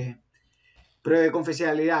son prueba de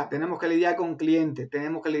confidencialidad. Tenemos que lidiar con clientes,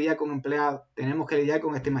 tenemos que lidiar con empleados, tenemos que lidiar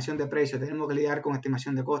con estimación de precios, tenemos que lidiar con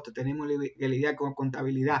estimación de costos, tenemos que lidiar con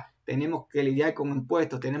contabilidad, tenemos que lidiar con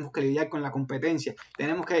impuestos, tenemos que lidiar con la competencia,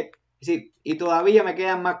 tenemos que decir, y todavía me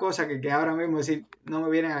quedan más cosas que ahora mismo decir, no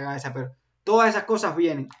me vienen a la cabeza, pero todas esas cosas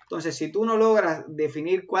vienen. Entonces, si tú no logras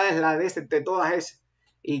definir cuál es la de todas esas,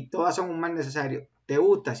 y todas son un mal necesario, te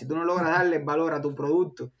gusta, si tú no logras darle valor a tu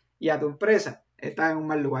producto y a tu empresa, está en un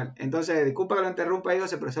mal lugar. Entonces, disculpa que lo interrumpa,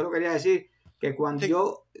 José, pero solo quería decir que cuando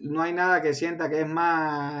yo no hay nada que sienta que es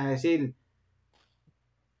más, decir,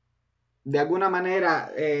 de alguna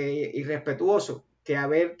manera irrespetuoso que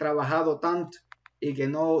haber trabajado tanto y que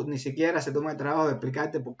no ni siquiera se toma el trabajo de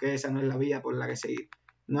explicarte por qué esa no es la vía por la que seguir.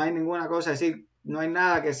 No hay ninguna cosa, decir, no hay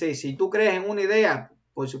nada que seguir. Si tú crees en una idea,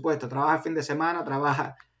 por supuesto, trabaja el fin de semana,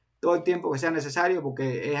 trabaja todo el tiempo que sea necesario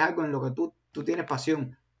porque es algo en lo que tú tienes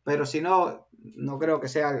pasión. Pero si no, no creo que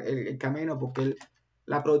sea el camino porque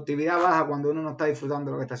la productividad baja cuando uno no está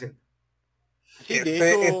disfrutando lo que está haciendo. Sí,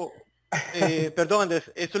 de hecho, perdón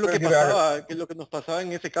Andrés, eso es lo que pasaba, que es lo que nos pasaba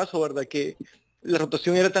en ese caso, ¿verdad? Que la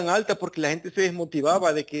rotación era tan alta porque la gente se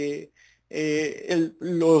desmotivaba de que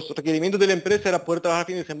los requerimientos de la empresa era poder trabajar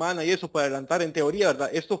fin de semana y eso para adelantar en teoría, ¿verdad?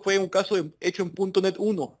 Esto fue un caso hecho en .NET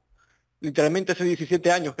 1, literalmente hace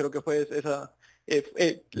 17 años creo que fue esa.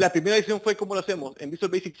 La primera decisión fue cómo lo hacemos, en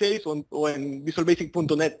Visual Basic 6 o en Visual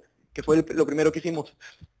Basic.net, que fue lo primero que hicimos.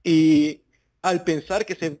 Y al pensar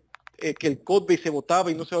que el codebase se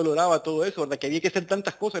botaba y no se valoraba todo eso, ¿verdad? Que había que hacer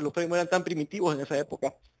tantas cosas, los frameworks eran tan primitivos en esa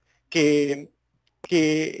época, que,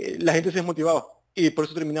 que la gente se desmotivaba y por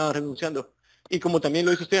eso terminaban renunciando. Y como también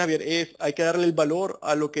lo dice usted, Javier, hay que darle el valor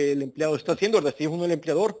a lo que el empleado está haciendo, ¿verdad? Si es uno el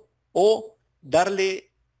empleador, o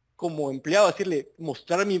darle como empleado, decirle,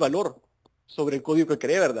 mostrar mi valor sobre el código que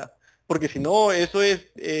cree, ¿verdad? Porque si no, eso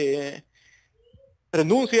es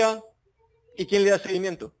renuncia y ¿quién le da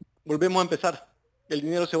seguimiento? Volvemos a empezar. El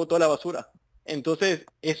dinero se botó a la basura. Entonces,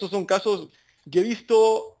 esos son casos, yo he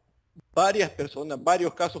visto varias personas,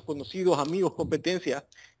 varios casos conocidos, amigos, competencia,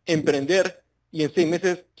 emprender y en 6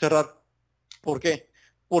 meses cerrar. ¿Por qué?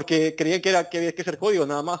 Porque creía que había que hacer código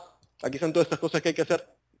nada más. Aquí están todas estas cosas que hay que hacer.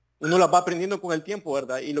 Uno las va aprendiendo con el tiempo,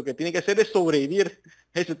 ¿verdad? Y lo que tiene que hacer es sobrevivir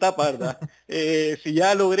esa etapa, ¿verdad? Si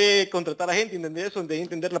ya logré contratar a gente, entender eso, de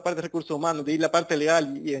entender la parte de recursos humanos, de ir la parte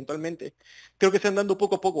legal y eventualmente, creo que se han dando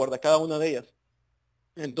poco a poco, ¿verdad? Cada una de ellas.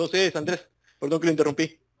 Entonces, Andrés, perdón que lo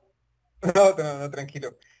interrumpí. No,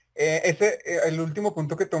 tranquilo. El último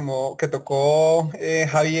punto que tocó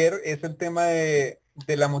Javier es el tema de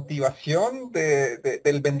la motivación,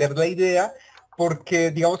 del vender la idea,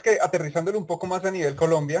 porque digamos que aterrizándolo un poco más a nivel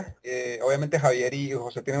Colombia, obviamente Javier y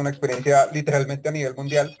José tienen una experiencia literalmente a nivel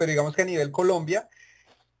mundial, pero digamos que a nivel Colombia,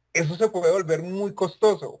 eso se puede volver muy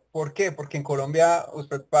costoso. ¿Por qué? Porque en Colombia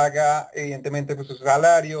usted paga, evidentemente, pues, su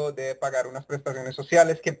salario, debe pagar unas prestaciones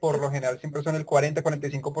sociales que por lo general siempre son el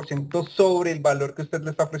 40-45% sobre el valor que usted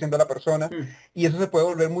le está ofreciendo a la persona. Y eso se puede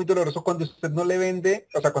volver muy doloroso cuando usted no le vende,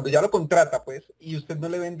 o sea, cuando ya lo contrata, pues, y usted no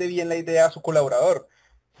le vende bien la idea a su colaborador.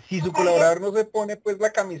 Si su colaborador no se pone, pues,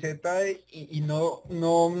 la camiseta y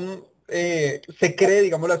se cree,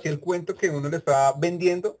 digámoslo así, el cuento que uno le está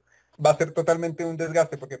vendiendo, va a ser totalmente un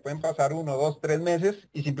desgaste porque pueden pasar 1, 2, 3 meses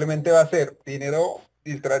y simplemente va a ser dinero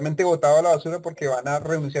literalmente botado a la basura porque van a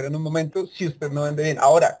renunciar en un momento si usted no vende bien.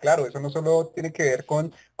 Ahora, claro, eso no solo tiene que ver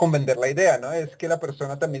con vender la idea, ¿no? Es que la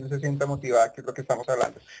persona también se sienta motivada, que es lo que estamos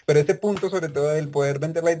hablando. Pero ese punto, sobre todo, del poder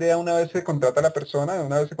vender la idea una vez se contrata a la persona,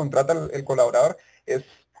 una vez se contrata el colaborador, es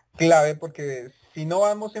clave porque si no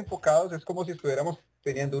vamos enfocados es como si estuviéramos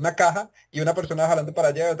teniendo una caja y una persona jalando para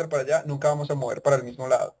allá y otra para allá, nunca vamos a mover para el mismo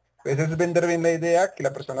lado. Pues es vender bien la idea, que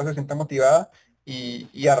la persona se sienta motivada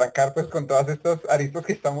y arrancar pues con todas estas aristas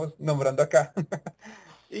que estamos nombrando acá.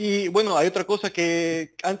 Y bueno, hay otra cosa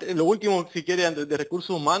que, antes, lo último, si quiere, antes de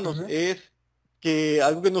recursos humanos, es que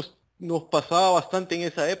algo que nos pasaba bastante en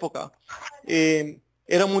esa época.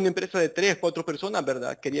 Éramos una empresa de 3, 4 personas,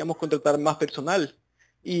 ¿verdad? Queríamos contratar más personal.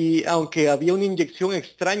 Y aunque había una inyección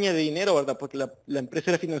extraña de dinero, ¿verdad? Porque la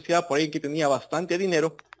empresa era financiada por alguien que tenía bastante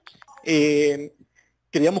dinero, eh,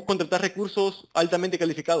 queríamos contratar recursos altamente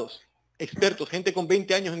calificados, expertos, gente con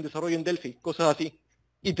 20 años en desarrollo en Delphi, cosas así.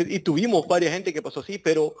 Y tuvimos varias gente que pasó así,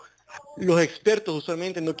 pero los expertos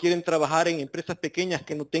usualmente no quieren trabajar en empresas pequeñas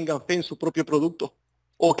que no tengan fe en su propio producto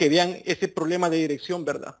o que vean ese problema de dirección,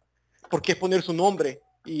 ¿verdad? Porque es poner su nombre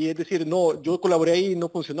y es decir, no, yo colaboré ahí y no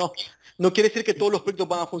funcionó. No quiere decir que todos los proyectos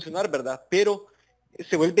van a funcionar, ¿verdad? Pero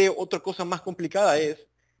se vuelve otra cosa más complicada,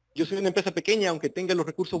 yo soy una empresa pequeña, aunque tenga los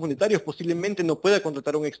recursos monetarios, posiblemente no pueda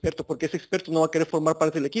contratar a un experto porque ese experto no va a querer formar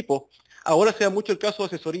parte del equipo. Ahora se da mucho el caso de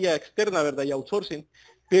asesoría externa, ¿verdad? Y outsourcing,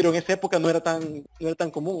 pero en esa época no era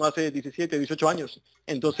tan común, hace 17, 18 años.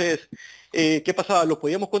 Entonces, ¿qué pasaba? ¿Los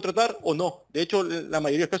podíamos contratar o no? De hecho, la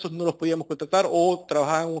mayoría de los casos no los podíamos contratar o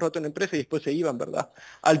trabajaban un rato en la empresa y después se iban, ¿verdad?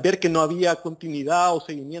 Al ver que no había continuidad o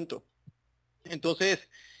seguimiento. Entonces,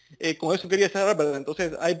 con eso quería cerrar, ¿verdad?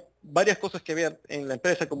 Entonces, hay varias cosas que ver en la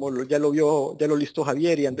empresa, como ya lo listó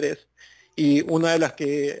Javier y Andrés. Y una de las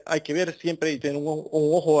que hay que ver siempre y tener un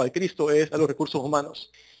ojo al Cristo es a los recursos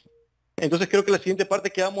humanos. Entonces, creo que la siguiente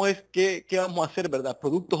parte que vamos es qué vamos a hacer, ¿verdad?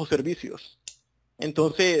 Productos o servicios.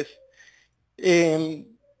 Entonces, eh,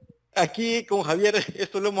 aquí con Javier,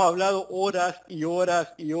 esto lo hemos hablado horas y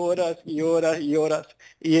horas y horas y horas y horas.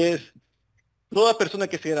 Y es toda persona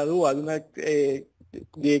que se gradúa de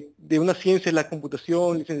una ciencia en la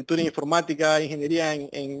computación, licenciatura en informática, ingeniería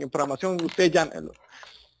en programación, ustedes llámenlo.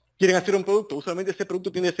 Quieren hacer un producto, usualmente ese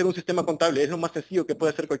producto tiene que ser un sistema contable, es lo más sencillo que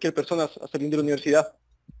puede hacer cualquier persona saliendo de la universidad.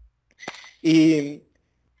 Y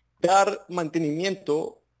dar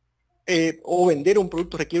mantenimiento o vender un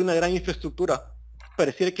producto requiere una gran infraestructura.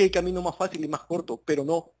 Pareciera que es el camino más fácil y más corto, pero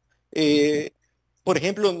no. Por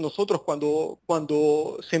ejemplo, nosotros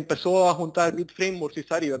cuando se empezó a juntar Bit Frameworks y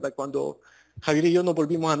Sari, ¿verdad? Cuando Javier y yo nos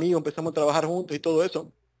volvimos amigos, empezamos a trabajar juntos y todo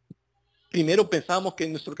eso, primero pensábamos que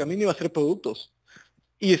nuestro camino iba a ser productos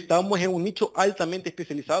y estábamos en un nicho altamente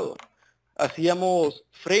especializado. Hacíamos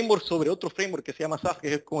frameworks sobre otro framework que se llama SAF,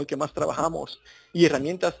 que es con el que más trabajamos, y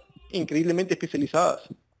herramientas increíblemente especializadas.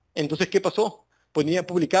 Entonces, ¿qué pasó?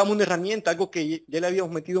 Publicábamos una herramienta, algo que ya le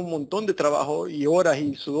habíamos metido un montón de trabajo y horas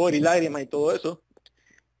y sudor y lágrimas y todo eso,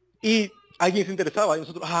 y alguien se interesaba, y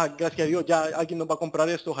nosotros, gracias a Dios, ya alguien nos va a comprar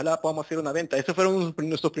esto, ojalá podamos hacer una venta. Esos fueron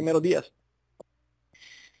nuestros primeros días.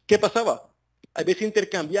 ¿Qué pasaba? A veces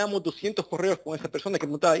intercambiamos 200 correos con esa persona que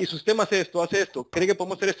preguntaba, ¿y su sistema hace esto? ¿Cree que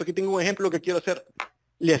podemos hacer esto? Aquí tengo un ejemplo que quiero hacer.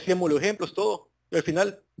 Le hacíamos los ejemplos, todo, y al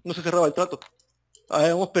final no se cerraba el trato.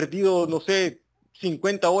 Habíamos perdido, no sé,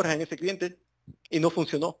 50 horas en ese cliente y no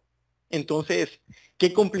funcionó. Entonces,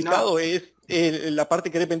 qué complicado es la parte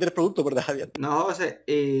de querer vender productos, ¿verdad, Javier? No, José,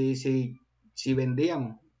 y si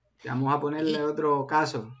vendíamos, vamos a ponerle otro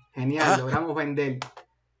caso, genial, logramos vender.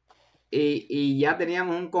 Y ya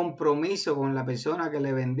teníamos un compromiso con la persona que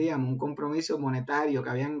le vendíamos, un compromiso monetario que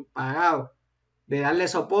habían pagado, de darle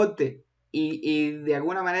soporte. Y de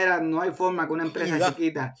alguna manera no hay forma que una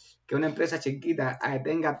empresa chiquita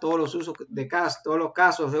tenga todos los usos de caso, todos los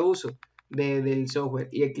casos de uso del software.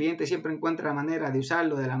 Y el cliente siempre encuentra la manera de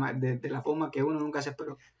usarlo de la forma que uno nunca se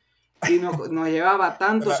esperó. Y nos llevaba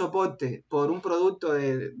tanto soporte por un producto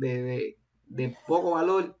de poco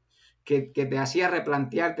valor que te hacía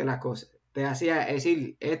replantearte las cosas. Te hacía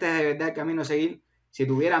decir, este es de verdad el camino a seguir. Si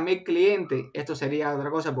tuviera 1000 clientes, esto sería otra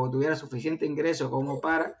cosa, porque tuviera suficiente ingreso como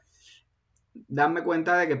para darme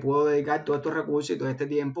cuenta de que puedo dedicar todos estos recursos y todo este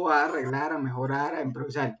tiempo a arreglar, a mejorar, a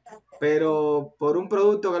improvisar. Pero por un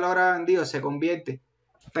producto que lo habrá vendido se convierte.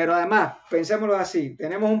 Pero además, pensémoslo así,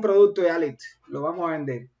 tenemos un producto de Alex, lo vamos a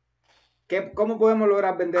vender. ¿Cómo podemos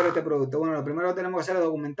lograr vender este producto? Bueno, lo primero que tenemos que hacer es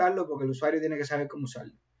documentarlo porque el usuario tiene que saber cómo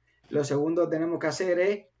usarlo. Lo segundo que tenemos que hacer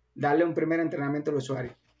es darle un primer entrenamiento al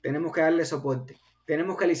usuario. Tenemos que darle soporte.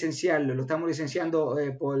 Tenemos que licenciarlo. ¿Lo estamos licenciando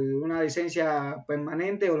por una licencia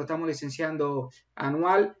permanente o lo estamos licenciando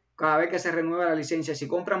anual? Cada vez que se renueva la licencia. Si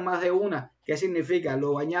compran más de una, ¿qué significa?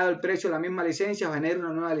 ¿Lo añado el precio de la misma licencia o genero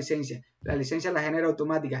una nueva licencia? La licencia la genera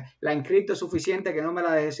automática. La encripto suficiente que no me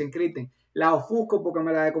la desencripten. La ofusco porque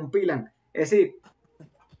me la decompilan. Es decir,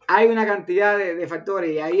 hay una cantidad de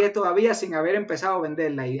factores y ahí es todavía sin haber empezado a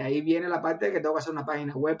venderla. Y ahí viene la parte de que tengo que hacer una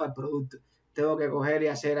página web para el producto. Tengo que coger y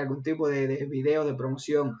hacer algún tipo de video de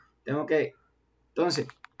promoción. Entonces,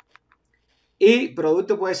 Y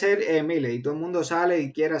producto puede ser miles, y todo el mundo sale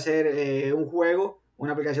y quiere hacer un juego,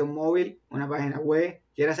 una aplicación móvil, una página web,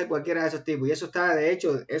 quiere hacer cualquiera de esos tipos. Y eso está, de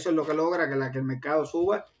hecho, eso es lo que logra que el mercado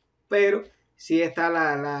suba, pero sí está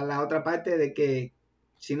la otra parte de que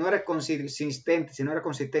si no eres consistente,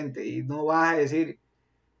 y no vas a decir,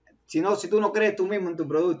 si tú no crees tú mismo en tu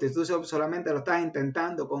producto, y tú solamente lo estás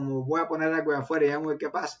intentando como voy a poner algo de afuera y vamos a ver qué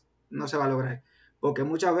pasa, no se va a lograr. Porque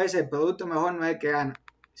muchas veces el producto mejor no es el que gana,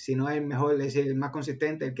 sino el mejor, es decir, el más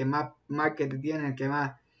consistente, el que más marketing tiene, el que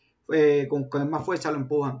más, con más fuerza lo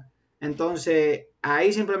empujan. Entonces,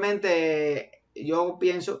 ahí simplemente yo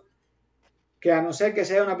pienso que a no ser que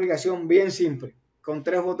sea una aplicación bien simple, con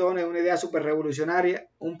 3 botones, una idea súper revolucionaria,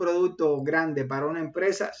 un producto grande para una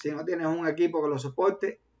empresa, si no tienes un equipo que lo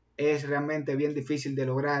soporte, es realmente bien difícil de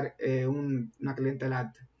lograr una clientela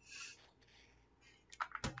alta.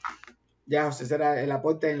 Ya, José, será el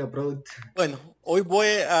aporte en los productos. Bueno, hoy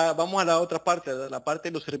vamos a la otra parte, la parte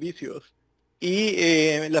de los servicios.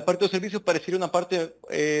 Y la parte de los servicios pareciera una parte,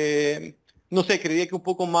 no sé, creería que un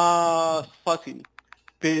poco más fácil,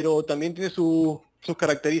 pero también tiene sus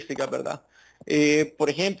características, ¿verdad? Por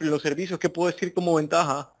ejemplo, en los servicios, ¿qué puedo decir como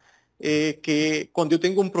ventaja? Que cuando yo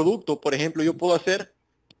tengo un producto, por ejemplo, yo puedo hacer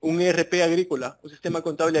un ERP agrícola, un sistema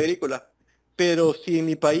contable agrícola, pero si en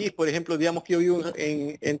mi país, por ejemplo, digamos que yo vivo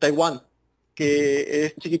en Taiwán, que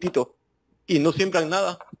es chiquitito y no siembran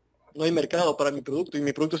nada, no hay mercado para mi producto y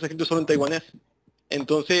mi producto está escrito solo en taiwanés.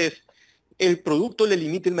 Entonces, el producto le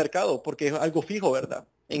limita el mercado porque es algo fijo, ¿verdad?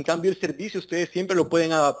 En cambio, el servicio ustedes siempre lo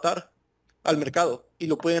pueden adaptar al mercado y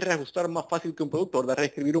lo pueden reajustar más fácil que un producto, ¿verdad?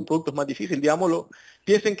 Reescribir un producto es más difícil, digámoslo.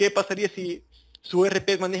 Piensen qué pasaría si su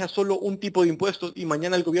ERP maneja solo un tipo de impuestos y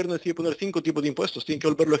mañana el gobierno decide poner 5 tipos de impuestos, tienen que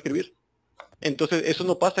volverlo a escribir. Entonces, eso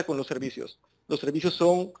no pasa con los servicios. Los servicios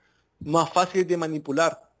son más fáciles de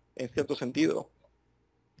manipular, en cierto sentido.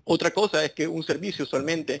 Otra cosa es que un servicio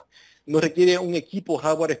usualmente no requiere un equipo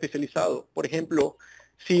hardware especializado. Por ejemplo,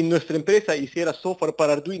 si nuestra empresa hiciera software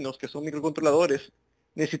para Arduinos, que son microcontroladores,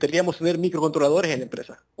 necesitaríamos tener microcontroladores en la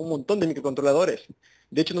empresa, un montón de microcontroladores.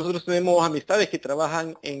 De hecho, nosotros tenemos amistades que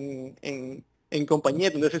trabajan en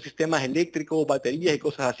compañías donde hacen sistemas eléctricos, baterías y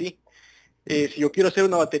cosas así. Si yo quiero hacer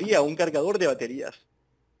una batería o un cargador de baterías,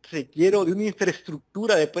 requiero de una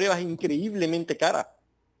infraestructura de pruebas increíblemente cara.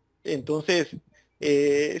 Entonces,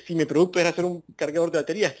 si mi producto es hacer un cargador de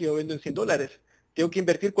baterías que yo vendo en $100, tengo que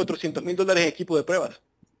invertir $400,000 en equipo de pruebas.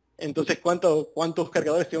 Entonces, ¿cuántos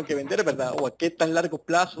cargadores tengo que vender, verdad? ¿O a qué tan largo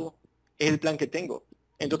plazo es el plan que tengo?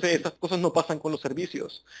 Entonces, esas cosas no pasan con los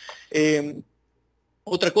servicios.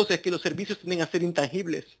 Otra cosa es que los servicios tienden a ser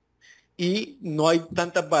intangibles y no hay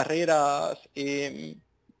tantas barreras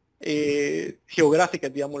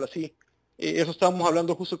geográficas, digámoslo así. Eso estábamos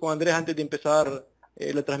hablando justo con Andrés antes de empezar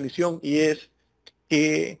la transmisión, y es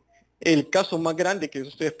que el caso más grande que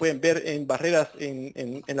ustedes pueden ver en barreras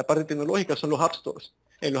en la parte tecnológica son los App Stores.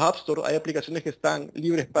 En los App Stores hay aplicaciones que están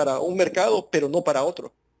libres para un mercado, pero no para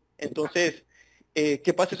otro. Entonces,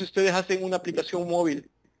 ¿qué pasa si ustedes hacen una aplicación móvil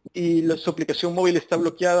y su aplicación móvil está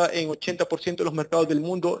bloqueada en 80% de los mercados del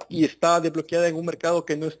mundo y está desbloqueada en un mercado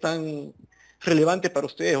que no es tan relevante para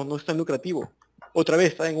ustedes o no es tan lucrativo? Otra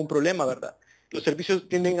vez está en un problema, ¿verdad? Los servicios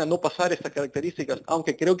tienden a no pasar estas características,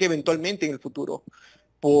 aunque creo que eventualmente en el futuro,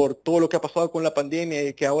 por todo lo que ha pasado con la pandemia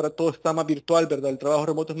y que ahora todo está más virtual, ¿verdad? El trabajo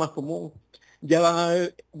remoto es más común, ya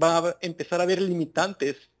van a empezar a haber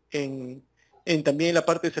limitantes en también la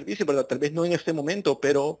parte de servicios, ¿verdad? Tal vez no en este momento,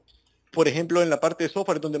 pero por ejemplo en la parte de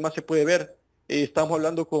software donde más se puede ver. Estamos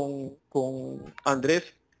hablando con Andrés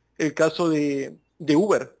el caso de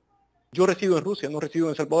Uber. Yo resido en Rusia, no resido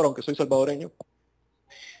en El Salvador, aunque soy salvadoreño.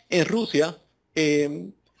 En Rusia,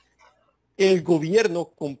 el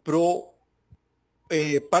gobierno compró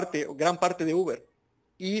gran parte de Uber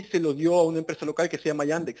y se lo dio a una empresa local que se llama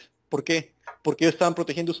Yandex. ¿Por qué? Porque ellos estaban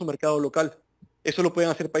protegiendo su mercado local. Eso lo pueden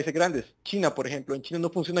hacer países grandes. China, por ejemplo. En China no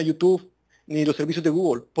funciona YouTube ni los servicios de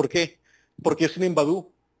Google. ¿Por qué? Porque es un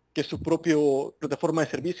Badu, que es su propia plataforma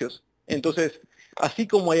de servicios. Entonces, así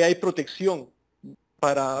como ahí hay protección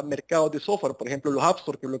para mercados de software, por ejemplo, los App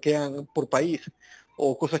Store que bloquean por país,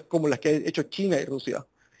 o cosas como las que ha hecho China y Rusia,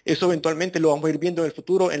 eso eventualmente lo vamos a ir viendo en el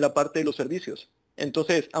futuro en la parte de los servicios.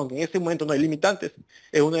 Entonces, aunque en este momento no hay limitantes,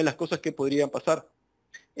 es una de las cosas que podrían pasar.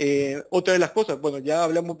 Otra de las cosas, bueno, ya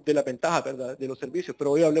hablamos de la ventaja, ¿verdad?, de los servicios, pero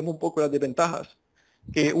hoy hablemos un poco de las desventajas.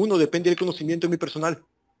 Que uno, depende del conocimiento de mi personal.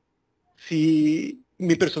 Si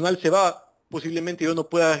mi personal se va, posiblemente yo no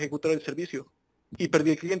pueda ejecutar el servicio y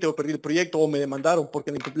perdí el cliente o perdí el proyecto o me demandaron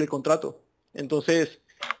porque no cumplí el contrato. Entonces,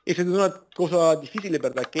 esa es una cosa difícil,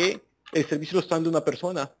 ¿verdad?, que el servicio lo está dando una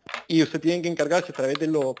persona Y usted tiene que encargarse a través de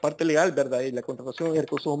la parte legal, ¿verdad? Y la contratación de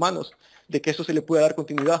recursos humanos, de que eso se le pueda dar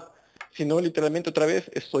continuidad. Si no, literalmente otra vez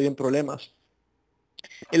estoy en problemas.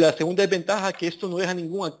 Y la segunda desventaja es que esto no deja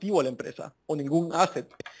ningún activo a la empresa o ningún asset.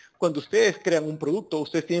 Cuando ustedes crean un producto,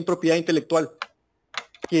 ustedes tienen propiedad intelectual,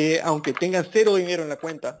 que aunque tengan cero dinero en la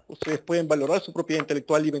cuenta, ustedes pueden valorar su propiedad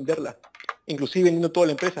intelectual y venderla, inclusive vendiendo toda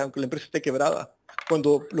la empresa, aunque la empresa esté quebrada.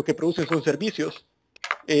 Cuando lo que producen son servicios,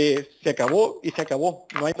 se acabó y se acabó.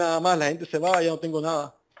 No hay nada más, la gente se va, ya no tengo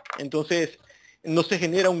nada. Entonces, no se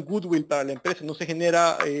genera un goodwill para la empresa, no se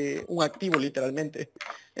genera un activo literalmente.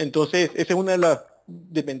 Entonces, esa es una de las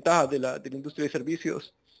desventajas de la industria de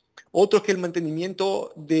servicios. Otro es que el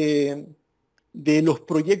mantenimiento de los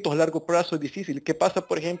proyectos a largo plazo es difícil. ¿Qué pasa,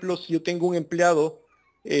 por ejemplo, si yo tengo un empleado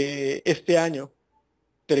este año,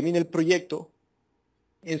 termina el proyecto,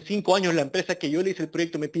 en 5 años la empresa que yo le hice el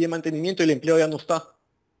proyecto me pide mantenimiento y el empleado ya no está?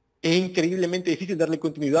 Es increíblemente difícil darle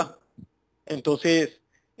continuidad. Entonces,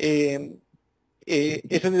 esa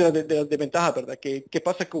es de las desventajas, ¿verdad? ¿Qué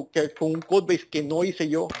pasa con un codebase que no hice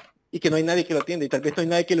yo y que no hay nadie que lo atienda y tal vez no hay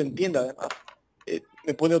nadie que lo entienda además?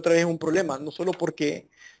 Me pone otra vez un problema, no solo porque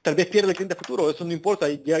tal vez pierda el cliente a futuro, eso no importa,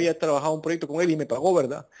 ya había trabajado un proyecto con él y me pagó,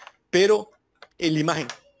 ¿verdad? Pero la imagen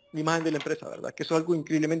de la empresa, ¿verdad? Que eso es algo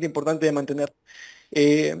increíblemente importante de mantener.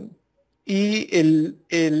 Eh, y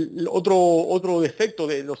el otro defecto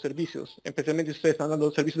de los servicios, especialmente si ustedes están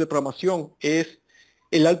dando servicios de programación, es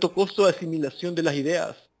el alto costo de asimilación de las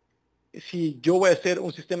ideas. Si yo voy a hacer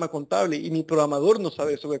un sistema contable y mi programador no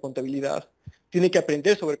sabe sobre contabilidad, tiene que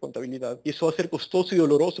aprender sobre contabilidad y eso va a ser costoso y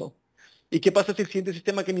doloroso. ¿Y qué pasa si el siguiente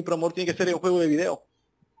sistema que mi programador tiene que hacer es un juego de video?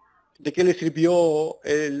 ¿De qué le sirvió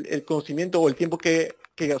el conocimiento o el tiempo que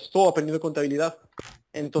gastó aprendiendo contabilidad?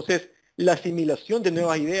 Entonces, la asimilación de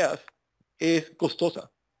nuevas ideas es costosa,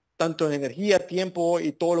 tanto en energía, tiempo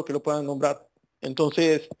y todo lo que lo puedan nombrar.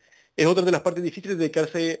 Entonces, es otra de las partes difíciles de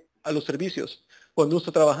dedicarse a los servicios. Cuando uno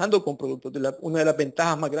está trabajando con productos, una de las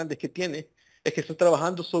ventajas más grandes que tiene es que está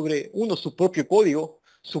trabajando sobre su propio código,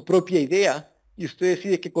 su propia idea, y usted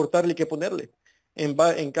decide qué cortarle y qué ponerle.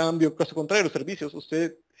 En cambio, caso contrario, los servicios,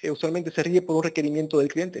 usted usualmente se rige por un requerimiento del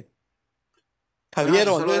cliente. Javier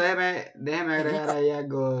o Solo Andrés. déjeme agregar ahí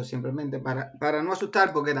algo simplemente para no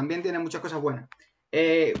asustar, porque también tiene muchas cosas buenas.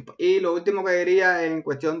 Y lo último que diría en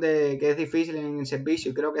cuestión de que es difícil en el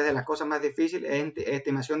servicio, y creo que es de las cosas más difíciles, es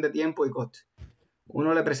estimación de tiempo y coste.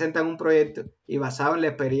 Uno le presenta un proyecto y basado en la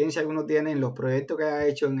experiencia que uno tiene, en los proyectos que ha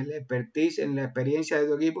hecho, en el expertise, en la experiencia de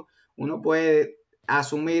tu equipo, uno puede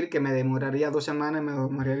asumir que me demoraría 2 semanas, me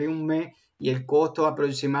demoraría un mes y el costo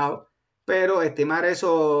aproximado, pero estimar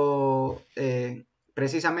eso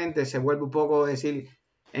precisamente se vuelve un poco decir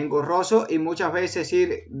engorroso y muchas veces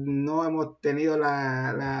decir no hemos tenido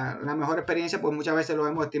la mejor experiencia, pues muchas veces lo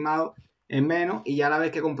hemos estimado en menos y ya a la vez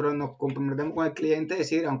que nos comprometemos con el cliente,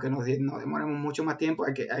 decir, aunque nos demoremos mucho más tiempo,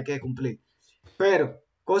 hay que cumplir. Pero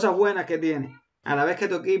cosas buenas que tiene, a la vez que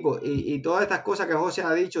tu equipo y todas estas cosas que José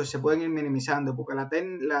ha dicho se pueden ir minimizando, porque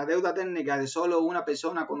la deuda técnica de solo una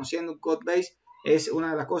persona conociendo un code base es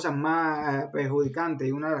una de las cosas más perjudicantes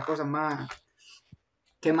y una de las cosas más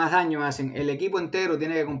que más daño hacen. El equipo entero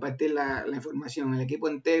tiene que compartir la información, el equipo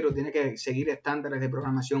entero tiene que seguir estándares de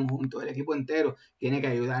programación juntos, el equipo entero tiene que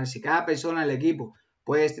ayudarse. Cada persona del equipo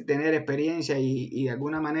puede tener experiencia y de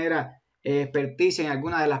alguna manera expertise en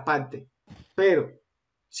alguna de las partes, pero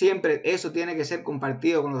siempre eso tiene que ser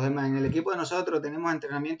compartido con los demás. En el equipo de nosotros tenemos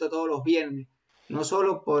entrenamiento todos los viernes, no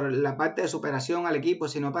solo por la parte de superación al equipo,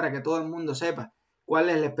 sino para que todo el mundo sepa cuál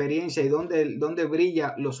es la experiencia y dónde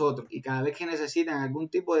brilla los otros. Y cada vez que necesitan algún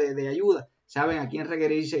tipo de ayuda, saben a quién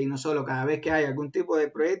requerirse y no solo cada vez que hay algún tipo de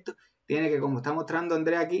proyecto, tiene que, como está mostrando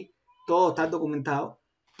Andrés aquí, todo estar documentado,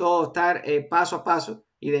 todo estar paso a paso.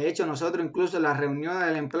 Y de hecho nosotros incluso las reuniones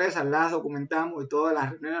de la empresa las documentamos y todas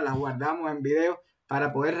las reuniones las guardamos en video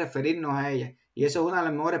para poder referirnos a ellas. Y eso es una de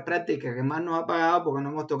las mejores prácticas que más nos ha pagado porque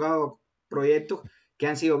no hemos tocado proyectos que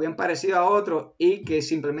han sido bien parecidos a otros y que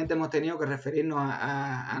simplemente hemos tenido que referirnos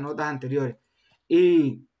a notas anteriores.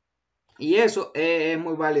 Y eso es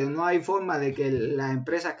muy válido. No hay forma de que las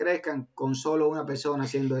empresas crezcan con solo una persona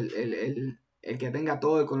siendo el que tenga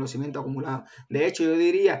todo el conocimiento acumulado. De hecho, yo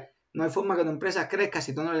diría, no hay forma que tu empresa crezca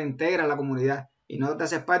si tú no la integras a la comunidad y no te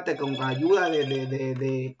haces parte con ayuda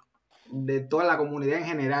de toda la comunidad en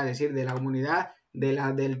general, es decir, de la comunidad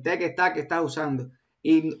del tech stack que estás usando.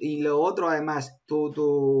 Y lo otro, además,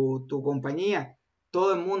 tu compañía,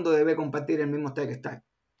 todo el mundo debe compartir el mismo tech stack.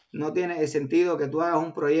 No tiene sentido que tú hagas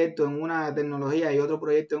un proyecto en una tecnología y otro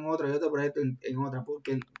proyecto en otra y otro proyecto en otra,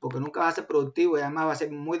 porque nunca va a ser productivo y además va a ser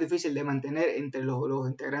muy difícil de mantener entre los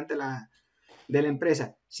integrantes de la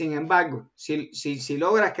empresa. Sin embargo, si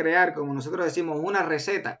logras crear, como nosotros decimos, una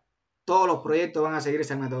receta, todos los proyectos van a seguir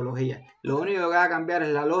esa metodología. Lo único que va a cambiar es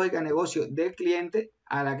la lógica de negocio del cliente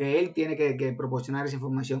a la que él tiene que proporcionar esa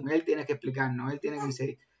información. Él tiene que explicarnos, él tiene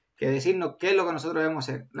que decirnos qué es lo que nosotros debemos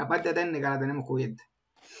hacer. La parte técnica la tenemos cubierta.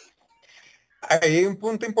 Hay un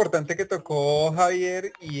punto importante que tocó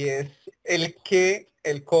Javier y es el qué,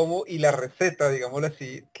 el cómo y la receta, digámoslo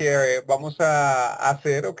así, que vamos a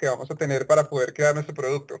hacer o que vamos a tener para poder crear nuestro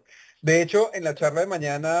producto. De hecho, en la charla de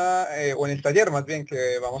mañana, o en el taller más bien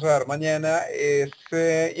que vamos a dar mañana, es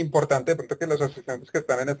importante de pronto que los asistentes que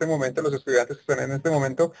están en este momento, los estudiantes que están en este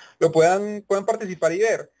momento, lo puedan participar y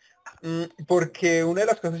ver. Porque una de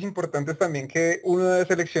las cosas importantes también que uno debe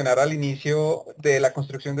seleccionar al inicio de la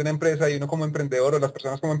construcción de una empresa y uno como emprendedor o las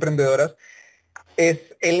personas como emprendedoras es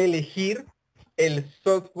el elegir el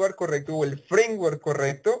software correcto o el framework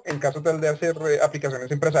correcto en caso tal de hacer aplicaciones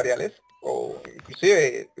empresariales o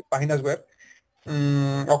inclusive páginas web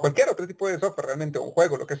o cualquier otro tipo de software realmente, un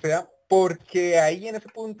juego, lo que sea, porque ahí en ese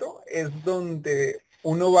punto es donde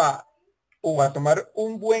uno va o a tomar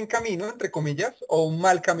un buen camino, entre comillas, o un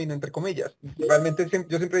mal camino, entre comillas. Realmente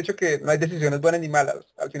yo siempre he dicho que no hay decisiones buenas ni malas.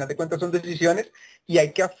 Al final de cuentas son decisiones y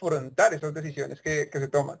hay que afrontar esas decisiones que se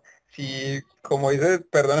toman. Si, como dice,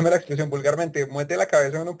 perdóname la expresión vulgarmente, muete la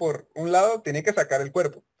cabeza uno por un lado, tiene que sacar el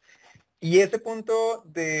cuerpo. Y ese punto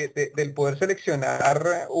del poder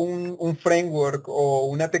seleccionar un framework o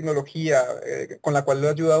una tecnología con la cual lo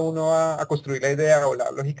ayuda a uno a construir la idea o la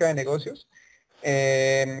lógica de negocios,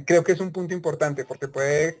 creo que es un punto importante porque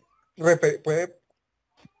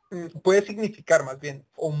puede significar más bien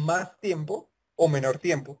o más tiempo o menor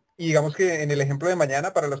tiempo. Y digamos que en el ejemplo de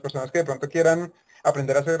mañana, para las personas que de pronto quieran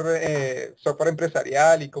aprender a hacer software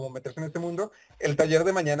empresarial y cómo meterse en este mundo, el taller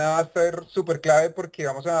de mañana va a ser súper clave porque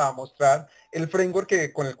vamos a mostrar el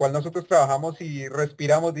framework con el cual nosotros trabajamos y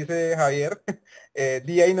respiramos, dice Javier,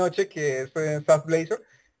 día y noche, que es SAP Blazor,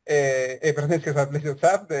 perdón, es que SAP Blazor,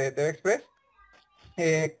 SAP de DevExpress,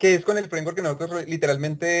 que es con el framework que nosotros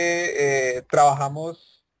literalmente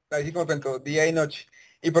trabajamos, así como cuento, día y noche.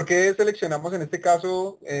 ¿Y por qué seleccionamos en este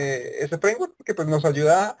caso ese framework? Porque pues nos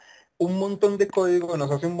ayuda un montón de código, nos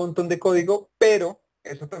hace un montón de código, pero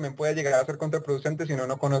eso también puede llegar a ser contraproducente si uno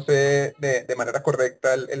no conoce de manera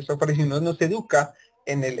correcta el software y si uno no se educa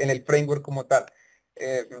en el framework como tal.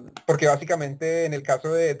 Porque básicamente en el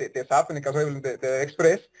caso de SAP, en el caso de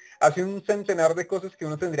Express, hace un centenar de cosas que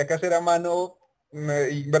uno tendría que hacer a mano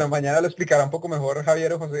y bueno, mañana lo explicará un poco mejor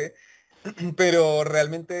Javier o José, pero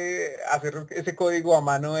realmente hacer ese código a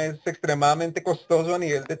mano es extremadamente costoso a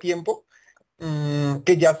nivel de tiempo,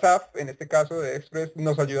 que ya SAP, en este caso de Express,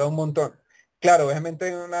 nos ayuda un montón. Claro, obviamente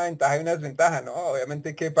hay una ventaja y una desventaja, ¿no? Obviamente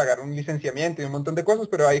hay que pagar un licenciamiento y un montón de cosas,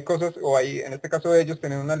 pero hay cosas, o hay, en este caso de ellos,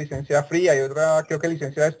 tienen una licencia fría y otra, creo que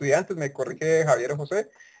licencia de estudiantes, me corrige Javier o José,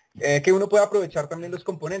 que uno puede aprovechar también los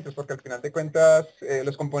componentes, porque al final de cuentas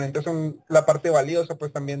los componentes son la parte valiosa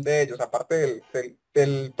pues también de ellos, aparte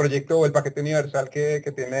del proyecto o el paquete universal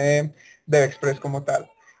que tiene DevExpress como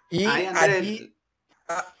tal. Y Ahí, Andrés, allí,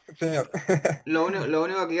 señor. lo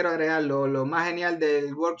único que quiero agregar, lo más genial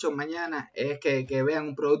del workshop mañana es que vean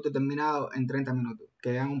un producto terminado en 30 minutos,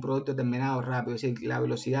 que vean un producto terminado rápido, es decir, la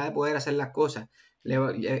velocidad de poder hacer las cosas,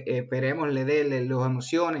 esperemos le dé las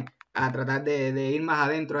emociones a tratar de ir más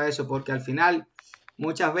adentro a eso, porque al final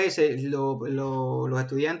muchas veces los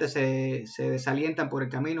estudiantes se desalientan por el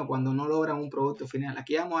camino cuando no logran un producto final.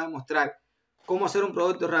 Aquí vamos a demostrar cómo hacer un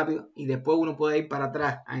producto rápido y después uno puede ir para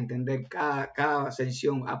atrás a entender cada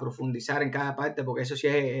sección, a profundizar en cada parte, porque eso sí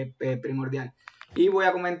es primordial. Y voy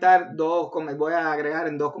a voy a agregar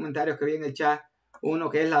en dos comentarios que vi en el chat, uno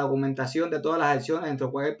que es la documentación de todas las acciones dentro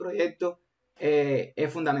de cualquier proyecto,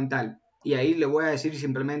 es fundamental. Y ahí le voy a decir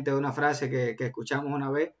simplemente una frase que escuchamos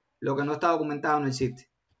una vez: lo que no está documentado no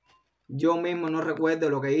existe. Yo mismo no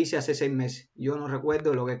recuerdo lo que hice hace 6 meses, yo no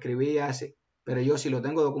recuerdo lo que escribí hace, pero yo si lo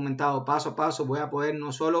tengo documentado paso a paso voy a poder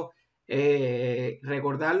no solo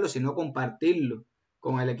recordarlo, sino compartirlo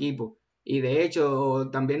con el equipo. Y de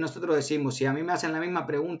hecho también nosotros decimos, si a mí me hacen la misma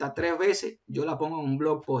pregunta 3 veces, yo la pongo en un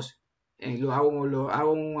blog post, lo hago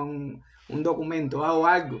un documento, hago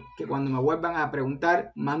algo que cuando me vuelvan a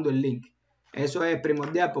preguntar, mando el link. Eso es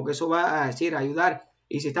primordial porque eso va a decir, ayudar.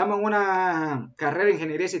 Y si estamos en una carrera de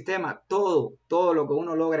ingeniería de sistemas, todo lo que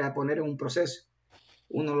uno logra poner en un proceso,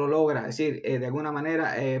 uno lo logra, es decir, de alguna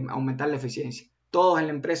manera aumentar la eficiencia. Todos en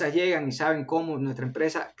la empresa llegan y saben cómo nuestra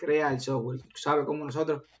empresa crea el software, sabe cómo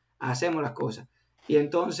nosotros hacemos las cosas. Y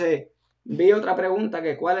entonces vi otra pregunta,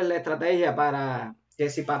 que cuál es la estrategia para que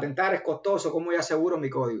si patentar es costoso, ¿cómo yo aseguro mi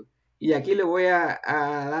código? Y aquí le voy a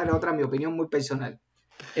dar mi opinión muy personal.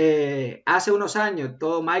 Hace unos años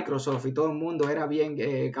todo Microsoft y todo el mundo era bien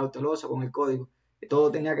cauteloso con el código.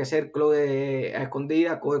 Todo tenía que ser a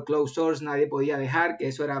escondida, closed source, nadie podía dejar, que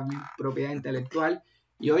eso era propiedad intelectual.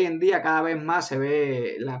 Y hoy en día cada vez más se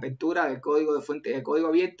ve la apertura del código de fuente, del código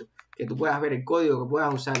abierto, que tú puedas ver el código, que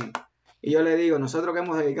puedas usarlo. Y yo le digo, nosotros que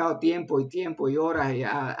hemos dedicado tiempo y horas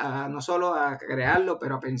no solo a crearlo,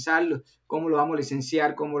 pero a pensarlo, cómo lo vamos a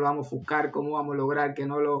licenciar, cómo lo vamos a buscar, cómo vamos a lograr que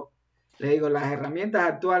no lo... Le digo, las herramientas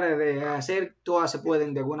actuales de hacer, todas se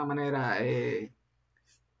pueden de alguna manera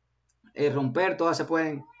romper, todas se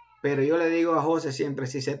pueden, pero yo le digo a José siempre,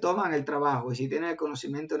 si se toman el trabajo y si tienen el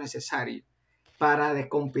conocimiento necesario para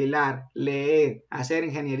descompilar, leer, hacer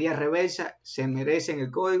ingeniería reversa, se merecen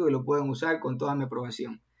el código y lo pueden usar con toda mi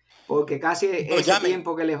aprobación. Porque casi ese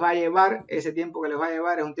tiempo que les va a llevar, es un tiempo que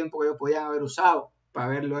ellos podían haber usado para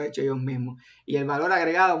haberlo hecho ellos mismos. Y el valor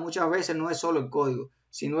agregado muchas veces no es solo el código,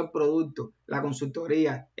 sino el producto, la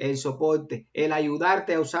consultoría, el soporte, el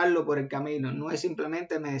ayudarte a usarlo por el camino. No es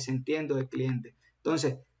simplemente me desentiendo del cliente.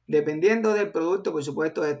 Entonces, dependiendo del producto, por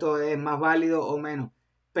supuesto, esto es más válido o menos,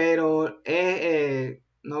 pero es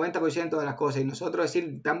 90% de las cosas. Y nosotros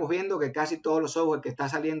estamos viendo que casi todos los software que está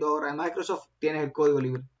saliendo ahora de Microsoft tienes el código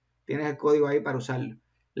libre, tienes el código ahí para usarlo.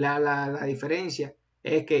 La diferencia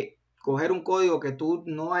es que coger un código que tú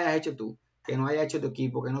no hayas hecho tú, que no haya hecho tu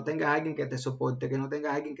equipo, que no tengas a alguien que te soporte, que no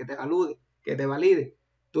tengas a alguien que te valide,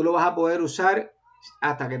 tú lo vas a poder usar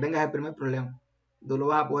hasta que tengas el primer problema. Tú lo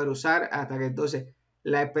vas a poder usar hasta que entonces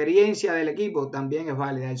la experiencia del equipo también es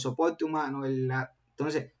válida, el soporte humano,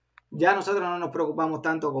 entonces ya nosotros no nos preocupamos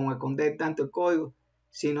tanto con esconder tanto el código,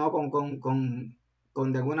 sino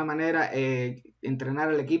con de alguna manera entrenar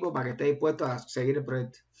al equipo para que esté dispuesto a seguir el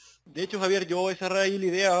proyecto. De hecho, Javier, yo voy a cerrar ahí la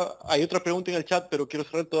idea. Hay otra pregunta en el chat, pero quiero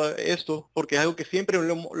cerrar todo esto porque es algo que siempre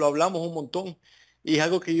lo hablamos un montón y es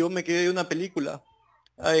algo que yo me quedé de una película.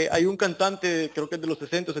 Hay un cantante, creo que es de los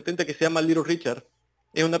 60 o 70, que se llama Little Richard.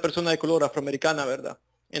 Es una persona de color afroamericana, ¿verdad?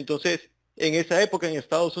 Entonces, en esa época en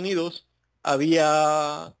Estados Unidos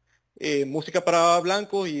había música para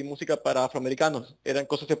blancos y música para afroamericanos. Eran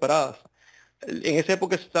cosas separadas. En esa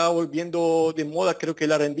época se estaba volviendo de moda, creo que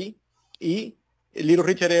el R&B, y Little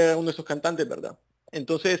Richard era uno de esos cantantes, ¿verdad?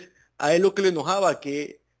 Entonces, a él lo que le enojaba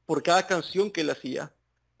que por cada canción que él hacía,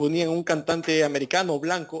 ponían un cantante americano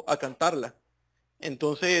blanco a cantarla.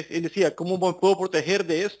 Entonces, él decía, ¿cómo me puedo proteger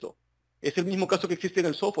de esto? Es el mismo caso que existe en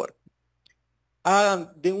el software.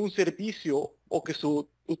 Hagan de un servicio o que su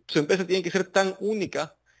empresa tiene que ser tan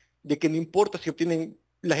única de que no importa si obtienen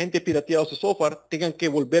la gente pirateado su software, tengan que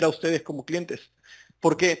volver a ustedes como clientes.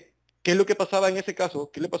 Porque, ¿qué es lo que pasaba en ese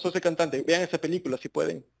caso? ¿Qué le pasó a ese cantante? Vean esa película si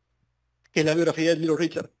pueden, que es la biografía de Little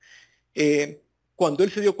Richard. Cuando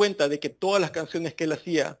él se dio cuenta de que todas las canciones que él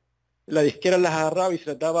hacía, la disquera las agarraba y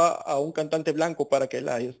se las daba a un cantante blanco para que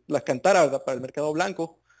las cantara, ¿verdad? Para el mercado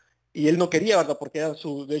blanco, y él no quería, ¿verdad? Porque era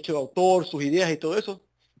su derecho de autor, sus ideas y todo eso.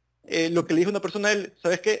 Lo que le dijo una persona a él,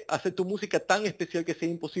 ¿sabes qué? Hace tu música tan especial que sea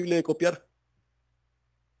imposible de copiar.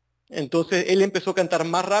 Entonces él empezó a cantar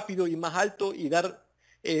más rápido y más alto y dar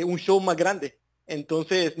un show más grande.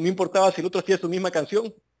 Entonces no importaba si el otro hacía su misma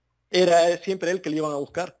canción, era siempre él que le iban a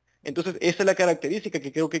buscar. Entonces esa es la característica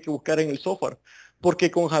que creo que hay que buscar en el software. Porque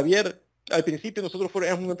con Javier, al principio nosotros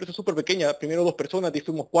éramos una empresa súper pequeña, primero 2 personas,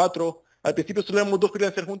 después fuimos 4, al principio solo éramos 2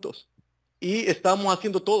 freelancers juntos. Y estábamos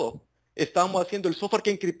haciendo todo. Estábamos haciendo el software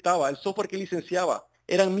que encriptaba, el software que licenciaba,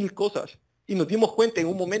 eran 1000 cosas. Y nos dimos cuenta en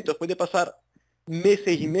un momento, después de pasar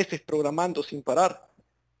meses y meses programando sin parar,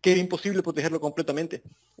 que era imposible protegerlo completamente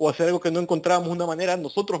o hacer algo que no encontrábamos una manera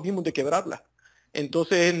nosotros mismos de quebrarla.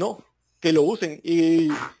 Entonces, no, que lo usen y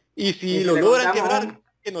si lo logran quebrar,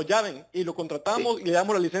 que nos llamen y lo contratamos y le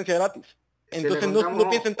damos la licencia gratis. Entonces, no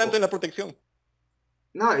piensen tanto en la protección.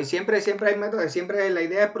 No, y siempre hay métodos, siempre la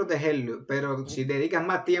idea es protegerlo, pero si dedicas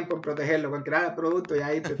más tiempo en protegerlo, con crear el producto, y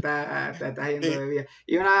ahí te estás yendo de vía.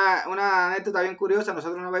 Y una anécdota bien curiosa,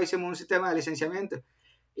 nosotros una vez hicimos un sistema de licenciamiento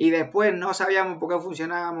y después no sabíamos por qué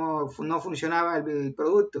no funcionaba el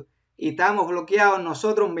producto y estábamos bloqueados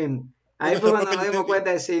nosotros mismos. Ahí fue cuando nos dimos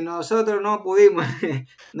cuenta de si nosotros no pudimos,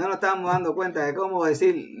 no nos estábamos dando cuenta de cómo de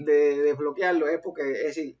desbloquearlo, es porque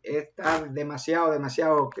está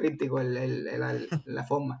demasiado crítico la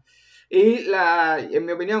forma. Y en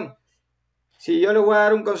mi opinión, si yo les voy a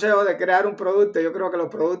dar un consejo de crear un producto, yo creo que los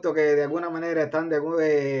productos que de alguna manera están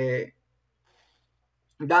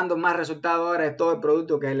dando más resultados ahora es todo el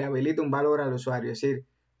producto que le habilita un valor al usuario, es decir,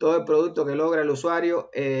 todo el producto que logra el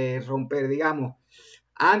usuario romper, digamos.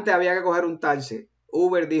 Antes había que coger un taxi.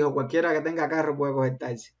 Uber dijo, cualquiera que tenga carro puede coger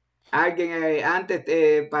taxi. Antes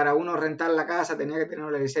para uno rentar la casa tenía que tener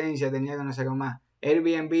una licencia, tenía que no sé qué más.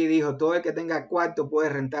 Airbnb dijo, todo el que tenga cuarto puede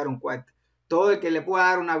rentar un cuarto. Todo el que le pueda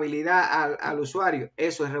dar una habilidad al usuario,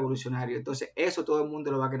 eso es revolucionario. Entonces, eso todo el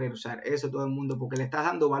mundo lo va a querer usar, eso todo el mundo, porque le estás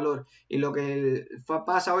dando valor. Y lo que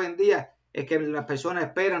pasa hoy en día es que las personas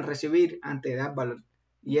esperan recibir antes de dar valor.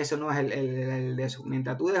 Y eso no es el de eso.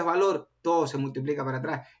 Mientras tú des valor, todo se multiplica para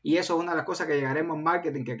atrás. Y eso es una de las cosas que llegaremos en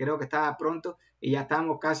marketing, que creo que está pronto, y ya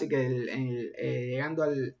estamos casi que llegando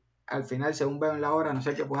al final, según veo en la hora, no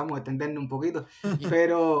sé que podamos extendernos un poquito,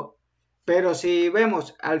 pero si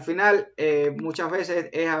vemos, al final muchas veces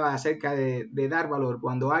es acerca de dar valor.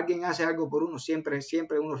 Cuando alguien hace algo por uno, siempre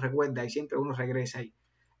uno recuerda y siempre uno regresa ahí.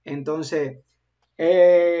 Entonces,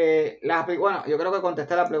 bueno, yo creo que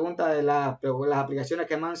contesté la pregunta de las aplicaciones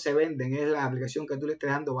que más se venden, es la aplicación que tú le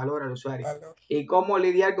estés dando valor al usuario. Y cómo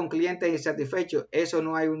lidiar con clientes insatisfechos, eso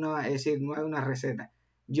no hay es decir, no hay una receta.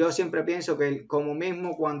 Yo siempre pienso que como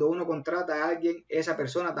mismo cuando uno contrata a alguien, esa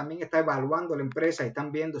persona también está evaluando la empresa y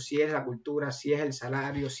están viendo si es la cultura, si es el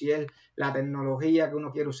salario, si es la tecnología que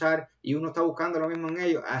uno quiere usar, y uno está buscando lo mismo en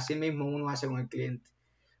ellos, así mismo uno hace con el cliente.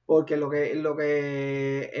 Porque lo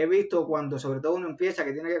que he visto cuando sobre todo uno empieza,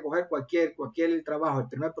 que tiene que coger cualquier trabajo, el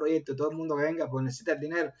primer proyecto, todo el mundo que venga pues necesita el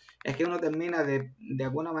dinero, es que uno termina de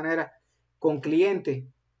alguna manera con clientes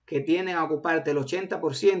que tienen a ocuparte el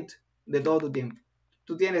 80% de todo tu tiempo.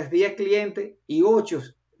 Tú tienes 10 clientes y 8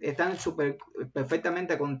 están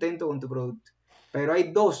perfectamente contentos con tu producto, pero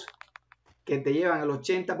hay 2 que te llevan el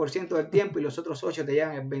 80% del tiempo y los otros 8 te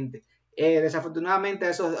llevan el 20%. Desafortunadamente a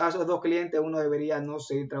esos 2 clientes uno debería no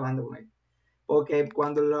seguir trabajando con ellos, porque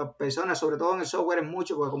cuando las personas, sobre todo en el software es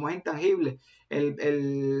mucho, porque como es intangible,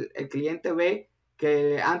 el cliente ve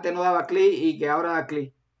que antes no daba clic y que ahora da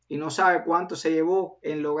clic, y no sabe cuánto se llevó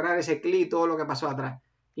en lograr ese clic y todo lo que pasó atrás,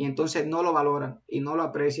 y entonces no lo valoran y no lo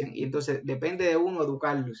aprecian, y entonces depende de uno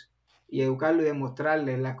educarlos y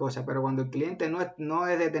demostrarles las cosas. Pero cuando el cliente no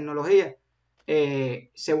es de tecnología,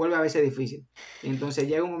 se vuelve a veces difícil. Y entonces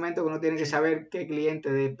llega un momento que uno tiene que saber qué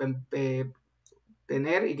cliente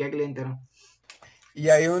tener y qué cliente no. Y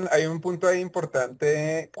hay un punto ahí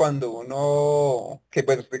importante cuando uno, que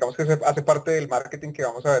pues digamos que hace parte del marketing que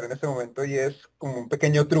vamos a ver en este momento, y es como un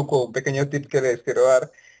pequeño truco, un pequeño tip que les quiero dar,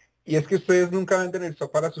 y es que ustedes nunca venden el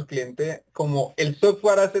software a su cliente como el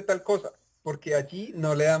software hace tal cosa, porque allí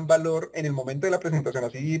no le dan valor en el momento de la presentación,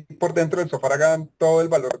 así por dentro del software hagan todo el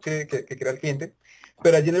valor que quiera el cliente,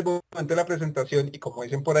 pero allí en el momento de la presentación, y como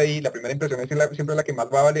dicen por ahí, la primera impresión es siempre la que más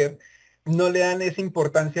va a valer, no le dan esa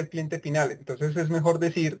importancia al cliente final. Entonces es mejor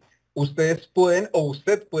decir, ustedes pueden o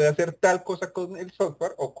usted puede hacer tal cosa con el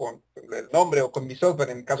software o con el nombre o con mi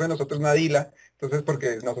software. En el caso de nosotros, Nadila, entonces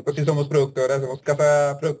porque nosotros sí somos productoras, somos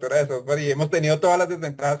casa productora de software y hemos tenido todas las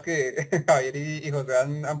desventajas que Javier y José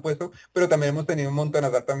han puesto, pero también hemos tenido un montón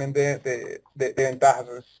también de ventajas.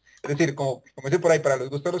 Es decir, como dice por ahí, para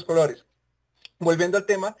los gustos los colores. Volviendo al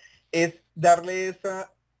tema, es darle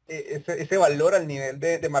ese valor al nivel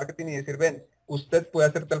de marketing y decir, ven, usted puede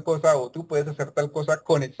hacer tal cosa o tú puedes hacer tal cosa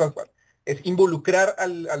con el software. Es involucrar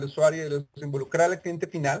al usuario, involucrar al cliente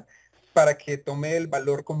final para que tome el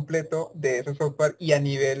valor completo de ese software, y a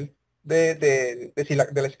nivel de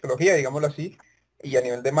la psicología, digámoslo así, y a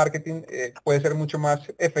nivel de marketing puede ser mucho más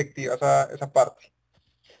efectiva esa parte.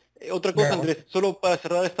 Otra cosa, Digamos. Andrés, solo para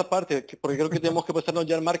cerrar esta parte, porque creo que tenemos que pasarnos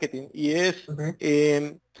ya al marketing, y es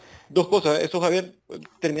dos cosas. Eso, Javier,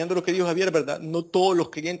 terminando lo que dijo Javier, ¿verdad? No todos los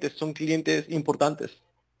clientes son clientes importantes.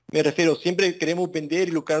 Me refiero, siempre queremos vender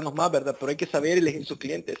y lucrarnos más, ¿verdad? Pero hay que saber elegir sus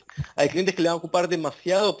clientes. Hay clientes que le van a ocupar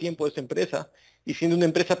demasiado tiempo de su empresa, y siendo una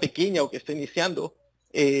empresa pequeña o que está iniciando,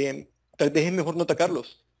 tal vez es mejor no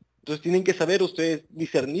atacarlos. Entonces tienen que saber ustedes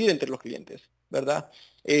discernir entre los clientes, ¿verdad?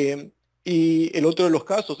 Y el otro de los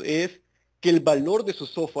casos es que el valor de su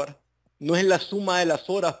software no es la suma de las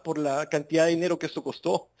horas por la cantidad de dinero que eso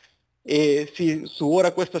costó. Si su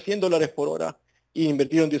hora cuesta $100 por hora y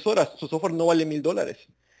invertido en 10 horas, su software no vale $1000.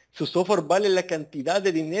 Su software vale la cantidad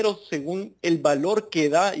de dinero según el valor que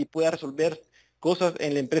da y pueda resolver cosas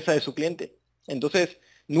en la empresa de su cliente. Entonces,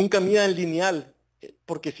 nunca midan lineal,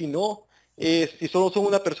 porque si no, si solo son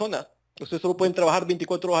una persona, ustedes solo pueden trabajar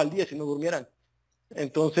 24 horas al día si no durmieran.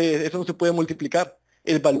 Entonces, eso no se puede multiplicar.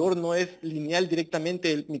 El valor no es lineal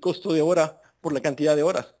directamente mi costo de hora por la cantidad de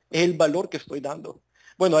horas. Es el valor que estoy dando.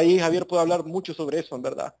 Bueno, ahí Javier puede hablar mucho sobre eso, en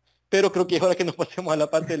verdad. Pero creo que es hora que nos pasemos a la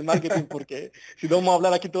parte del marketing, porque si no vamos a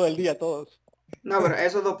hablar aquí todo el día todos. No, pero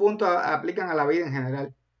esos 2 puntos aplican a la vida en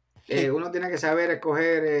general. Sí. Uno tiene que saber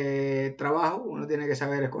escoger trabajo, uno tiene que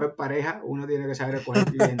saber escoger pareja, uno tiene que saber escoger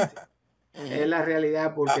cliente. Es la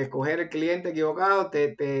realidad, porque escoger el cliente equivocado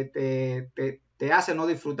te hace no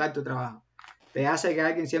disfrutar tu trabajo. te hace que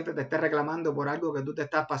alguien siempre te esté reclamando por algo que tú te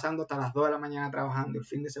estás pasando hasta las 2 de la mañana trabajando, el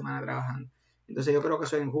fin de semana trabajando. Entonces yo creo que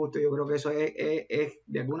eso es injusto, yo creo que eso es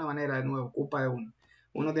de alguna manera, de nuevo, culpa de uno.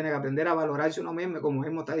 Uno tiene que aprender a valorarse uno mismo, como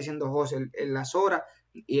mismo está diciendo José, las horas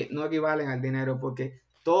y no equivalen al dinero, porque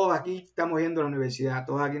todos aquí estamos yendo a la universidad,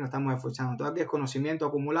 todos aquí nos estamos esforzando, todo aquí es conocimiento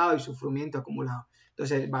acumulado y sufrimiento acumulado.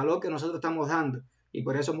 Entonces el valor que nosotros estamos dando, y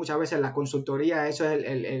por eso muchas veces la consultoría, eso es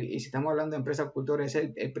y si estamos hablando de empresas culturas,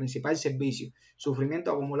 es el principal servicio,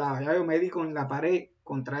 sufrimiento acumulado. Ya yo me di con la pared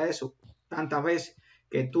contra eso tantas veces,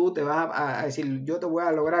 que tú te vas a decir, yo te voy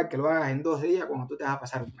a lograr que lo hagas en 2 días cuando tú te vas a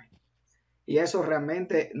pasar un mes. Y eso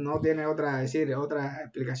realmente no tiene otra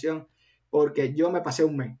explicación, porque yo me pasé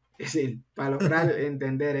un mes, es decir, para lograr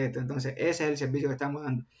entender esto. Entonces, ese es el servicio que estamos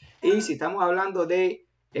dando. Y si estamos hablando de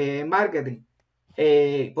marketing,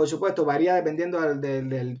 por supuesto, varía dependiendo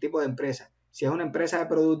del tipo de empresa. Si es una empresa de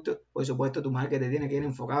productos, por supuesto, tu marketing tiene que ir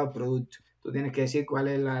enfocado al producto. Tú tienes que decir cuál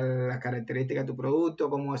es la característica de tu producto,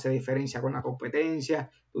 cómo se diferencia con la competencia.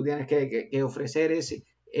 Tú tienes que ofrecer ese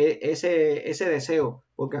deseo,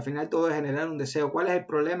 porque al final todo es generar un deseo. ¿Cuál es el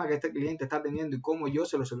problema que este cliente está teniendo y cómo yo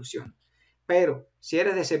se lo soluciono? Pero si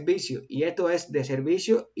eres de servicio, y esto es de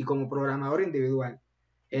servicio y como programador individual,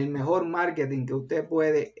 el mejor marketing que usted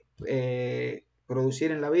puede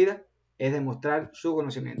producir en la vida es demostrar su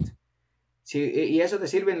conocimiento. Y eso te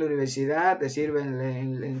sirve en la universidad, te sirve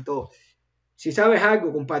en todo. Si sabes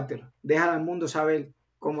algo, compártelo. Déjale al mundo saber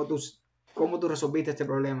cómo tú resolviste este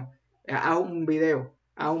problema. Haz un video,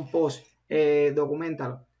 haz un post,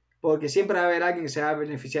 documentalo. Porque siempre va a haber alguien que se va a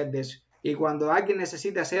beneficiar de eso. Y cuando alguien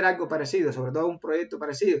necesite hacer algo parecido, sobre todo un proyecto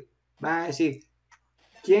parecido, va a decir,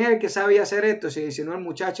 ¿quién es el que sabía hacer esto? Si no el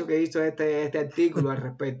muchacho que hizo este artículo al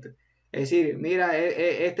respecto. Es decir, mira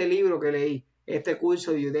este libro que leí, este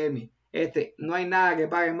curso de Udemy, no hay nada que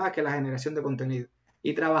pague más que la generación de contenido.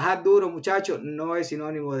 Y trabajar duro, muchachos, no es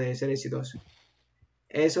sinónimo de ser exitoso.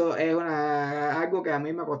 Eso es algo que a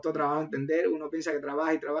mí me costó trabajo entender. Uno piensa que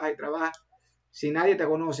trabaja y trabaja y trabaja. Si nadie te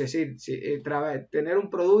conoce, es decir, tener un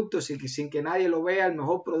producto sin que nadie lo vea, el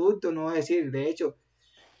mejor producto, no es decir, de hecho,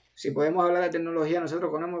 si podemos hablar de tecnología, nosotros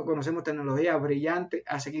conocemos tecnologías brillantes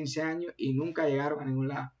hace 15 años y nunca llegaron a ningún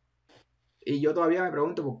lado. Y yo todavía me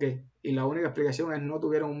pregunto por qué. Y la única explicación es no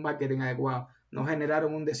tuvieron un marketing adecuado, no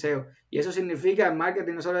generaron un deseo. Y eso significa el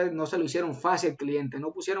marketing no se lo hicieron fácil al cliente,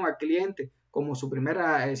 no pusieron al cliente como su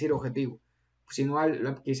primera, objetivo, sino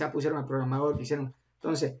quizás pusieron al programador,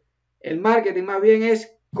 Entonces, el marketing más bien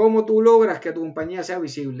es cómo tú logras que tu compañía sea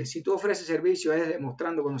visible. Si tú ofreces servicio es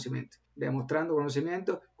demostrando conocimiento,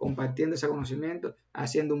 compartiendo ese conocimiento,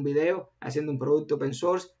 haciendo un video, haciendo un producto open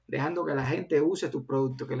source, dejando que la gente use tus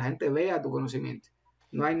productos, que la gente vea tu conocimiento.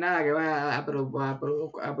 No hay nada que vaya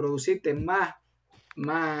a producirte más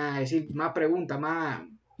preguntas,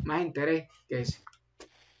 más interés que ese.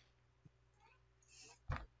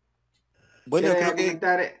 Bueno, ¿Quieres creo que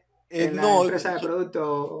comentar en la no, empresa de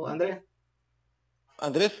producto, Andrés?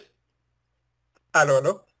 Andrés,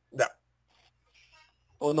 ¿Aló? Ya.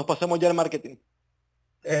 o nos pasamos ya al marketing.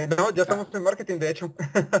 No, ya estamos en marketing, de hecho.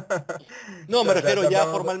 No, me refiero ya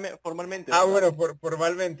vamos. formalmente. Ah, ¿verdad? bueno,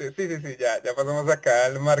 formalmente. Sí, ya pasamos acá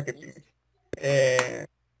al marketing.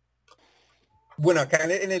 Bueno, acá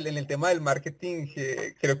en el tema del marketing,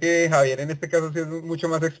 creo que Javier en este caso sí es mucho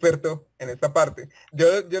más experto en esta parte.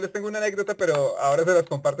 Yo les tengo una anécdota, pero ahora se las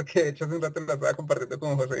comparto, que de hecho hace un rato las estaba compartiendo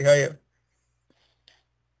con José y Javier.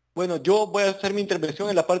 Bueno, yo voy a hacer mi intervención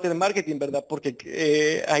en la parte del marketing, ¿verdad?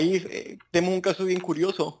 Porque ahí tenemos un caso bien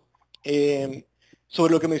curioso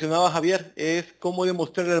sobre lo que mencionaba Javier, es cómo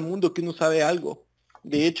demostrarle al mundo que uno sabe algo.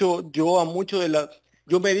 De hecho, yo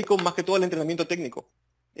me dedico más que todo al entrenamiento técnico.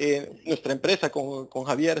 Nuestra empresa con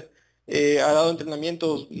Javier ha dado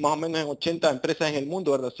entrenamientos más o menos en 80 empresas en el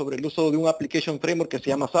mundo, ¿verdad? Sobre el uso de un application framework que se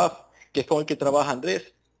llama SAF, que es con el que trabaja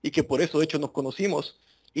Andrés, y que por eso de hecho nos conocimos.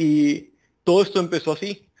 Y todo esto empezó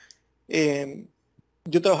así.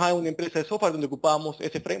 Yo trabajaba en una empresa de software donde ocupábamos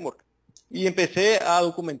ese framework y empecé a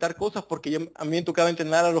documentar cosas porque a mí me tocaba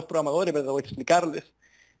entrenar a los programadores, ¿verdad? O explicarles.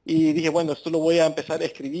 Y dije, bueno, esto lo voy a empezar a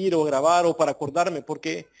escribir o grabar o para acordarme,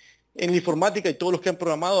 porque en la informática y todos los que han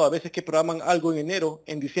programado, a veces que programan algo en enero,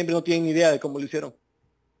 en diciembre no tienen ni idea de cómo lo hicieron.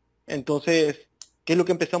 Entonces, ¿qué es lo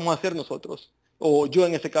que empezamos a hacer nosotros? O yo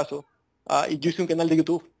en ese caso. Y yo hice un canal de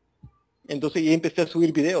YouTube. Entonces, y empecé a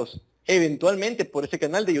subir videos. Eventualmente, por ese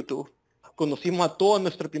canal de YouTube, conocimos a toda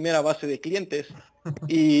nuestra primera base de clientes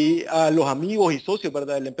y a los amigos y socios,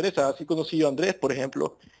 ¿verdad?, de la empresa. Así conocí yo a Andrés, por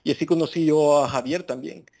ejemplo, y así conocí yo a Javier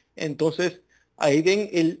también. Entonces, ahí ven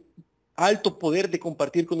el alto poder de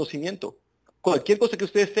compartir conocimiento. Cualquier cosa que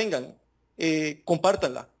ustedes tengan,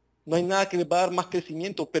 compártanla. No hay nada que les va a dar más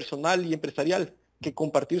crecimiento personal y empresarial que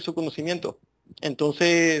compartir su conocimiento.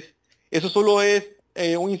 Entonces, eso solo es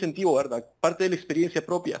un incentivo, ¿verdad? Parte de la experiencia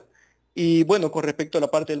propia. Y bueno, con respecto a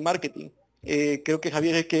la parte del marketing, creo que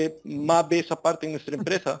Javier es el que más ve esa parte en nuestra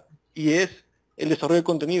empresa y es el desarrollo de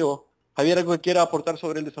contenido. Javier, ¿algo que quiera aportar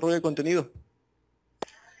sobre el desarrollo de contenido?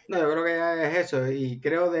 No, yo creo que ya es eso y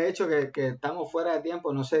creo de hecho que estamos fuera de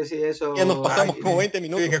tiempo, no sé si Ya nos eso... pasamos como 20 Sí,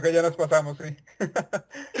 minutos. creo que ya nos pasamos, sí.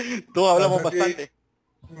 Todos No hablamos sé si, bastante.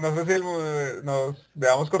 no sé si nos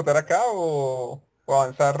debamos cortar acá o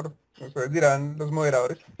avanzar, ustedes dirán los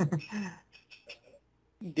moderadores.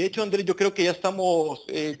 De hecho, Andrés, yo creo que ya estamos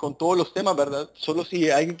con todos los temas, ¿verdad? Solo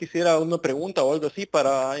si alguien quisiera una pregunta o algo así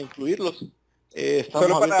para incluirlos, estamos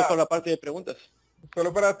Solo abiertos para para, la parte de preguntas.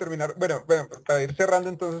 Solo para terminar, bueno, para ir cerrando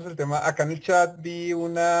entonces el tema, acá en el chat vi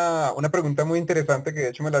una pregunta muy interesante que de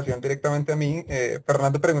hecho me la hacían directamente a mí.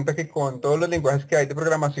 Fernando pregunta que con todos los lenguajes que hay de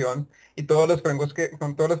programación y todos los frameworks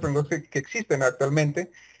con todos los frameworks que existen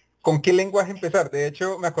actualmente, ¿con qué lenguaje empezar? De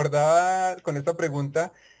hecho, me acordaba con esta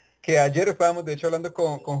pregunta que ayer estábamos de hecho hablando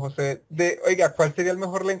con José de, oiga, ¿cuál sería el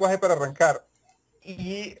mejor lenguaje para arrancar?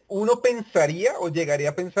 Y uno pensaría o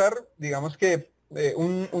llegaría a pensar, digamos que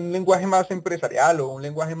un lenguaje más empresarial o un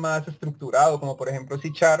lenguaje más estructurado, como por ejemplo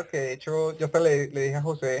C#, que de hecho yo hasta le dije a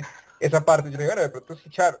José esa parte, yo le dije, bueno, de pronto C#.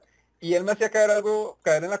 Y él me hacía caer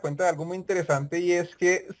en la cuenta de algo muy interesante y es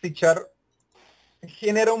que C#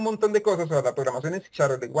 genera un montón de cosas, o sea, la programación en C#,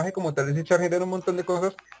 el lenguaje como tal de C# genera un montón de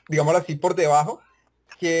cosas, digámoslo así, por debajo,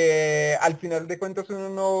 que al final de cuentas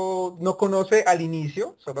uno no conoce al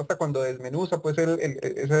inicio, solo hasta cuando desmenuza pues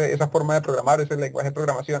esa forma de programar, ese lenguaje de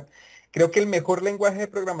programación. Creo que el mejor lenguaje de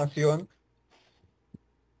programación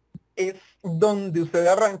es donde usted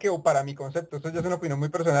arranque, o para mi concepto, esto ya es una opinión muy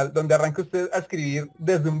personal, donde arranque usted a escribir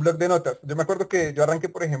desde un blog de notas. Yo me acuerdo que yo arranqué,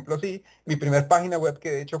 por ejemplo, sí, mi primer página web,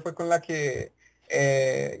 que de hecho fue con la que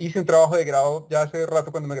hice un trabajo de grado ya hace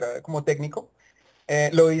rato cuando me gradué como técnico.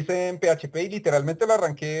 Lo hice en PHP y literalmente lo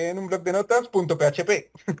arranqué en un blog de notas,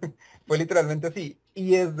 .php. Fue literalmente así.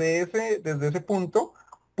 Y desde ese punto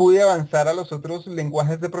pude avanzar a los otros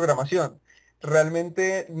lenguajes de programación.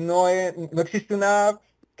 Realmente no existe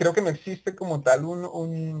creo que no existe como tal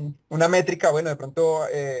una métrica. Bueno, de pronto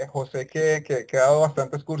José, que ha dado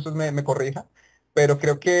bastantes cursos, me corrija. Pero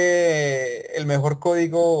creo que el mejor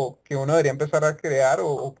código que uno debería empezar a crear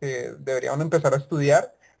o que debería uno empezar a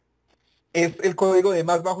estudiar es el código de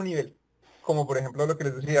más bajo nivel, como por ejemplo lo que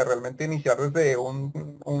les decía, realmente iniciar desde un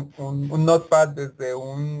notepad, desde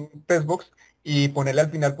un textbox y ponerle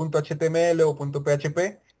al final .html o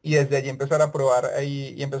 .php y desde allí empezar a probar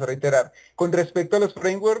ahí y empezar a iterar. Con respecto a los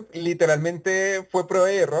frameworks, literalmente fue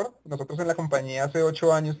prueba y error. Nosotros en la compañía hace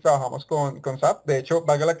 8 años trabajamos con SAP. De hecho,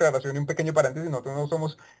 valga la aclaración y un pequeño paréntesis, nosotros no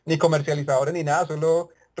somos ni comercializadores ni nada, solo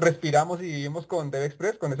respiramos y vivimos con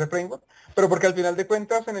DevExpress, con ese framework. Pero porque al final de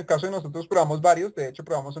cuentas, en el caso de nosotros probamos varios, de hecho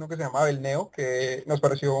probamos uno que se llama Belneo, que nos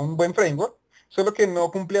pareció un buen framework, solo que no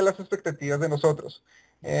cumplía las expectativas de nosotros.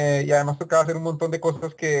 Y además tocaba hacer un montón de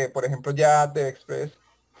cosas que, por ejemplo, ya DevExpress,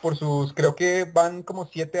 creo que van como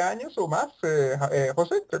 7 años o más,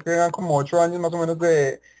 José, creo que van como 8 años más o menos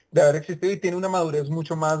de haber existido y tiene una madurez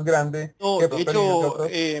mucho más grande No, que de pronto inicios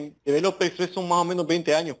de hecho, otros. Developer Express son más o menos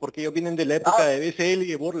 20 años, porque ellos vienen de la época Ah, de BCL y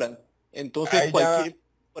de Borland. Entonces, ahí ya,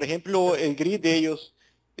 por ejemplo, el grid de ellos,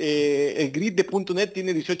 el grid de .NET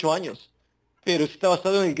tiene 18 años, pero está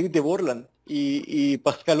basado en el grid de Borland y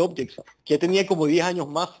Pascal Objects, que ya tenía como 10 años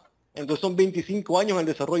más. Entonces son 25 años el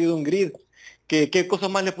desarrollo de un grid. ¿Qué cosas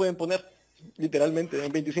más le pueden poner, literalmente,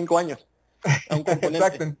 en 25 años a un exacto.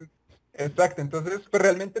 componente? Exacto, entonces pues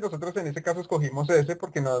realmente nosotros en ese caso escogimos ese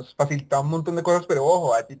porque nos facilitaba un montón de cosas, pero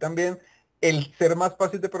ojo, aquí también el ser más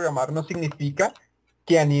fácil de programar no significa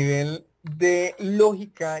que a nivel de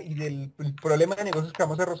lógica y del el problema de negocios que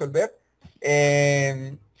vamos a resolver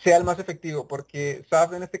sea el más efectivo, porque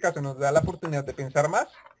SAP en este caso nos da la oportunidad de pensar más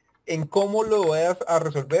en cómo lo vayas a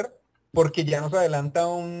resolver, porque ya nos adelanta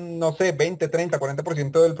no sé, 20, 30,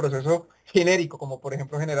 40% del proceso genérico, como por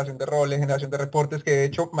ejemplo generación de roles, generación de reportes, que de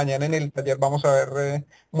hecho mañana en el taller vamos a ver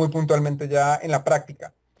muy puntualmente ya en la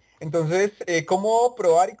práctica. Entonces, cómo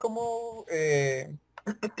probar y cómo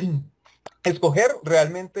escoger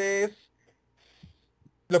realmente es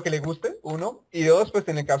lo que le guste, uno, y dos, pues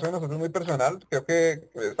en el caso de nosotros muy personal, creo que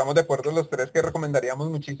estamos de acuerdo los tres que recomendaríamos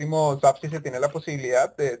muchísimo SAP si se tiene la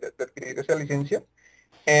posibilidad de adquirir esa licencia.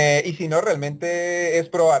 Y si no, realmente es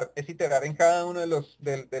probar, es iterar en cada uno de los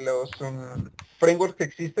frameworks que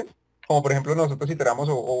existen. Como por ejemplo nosotros iteramos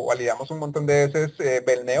o validamos un montón de veces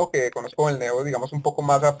Belneo, que conozco Belneo, digamos, un poco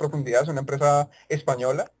más a profundidad, es una empresa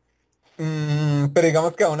española. Pero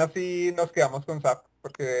digamos que aún así nos quedamos con SAP.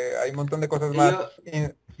 Porque hay un montón de cosas Y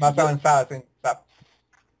más yo, avanzadas en SAP.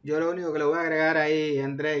 yo lo único que le voy a agregar ahí,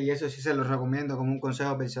 Andrés, y eso sí se lo recomiendo como un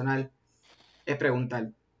consejo personal, es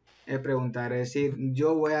preguntar. Es preguntar. Es decir,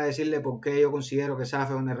 yo voy a decirle por qué yo considero que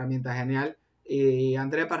SAF es una herramienta genial. Y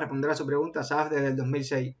Andrés, para responder a su pregunta, SAF desde el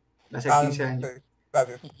 2006, va a ser 15 años.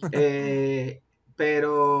 Gracias.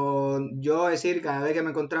 Pero yo decir, cada vez que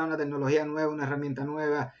me encontraba una tecnología nueva, una herramienta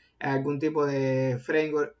nueva, algún tipo de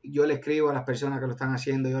framework, yo le escribo a las personas que lo están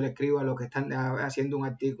haciendo, yo le escribo a los que están haciendo un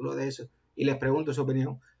artículo de eso y les pregunto su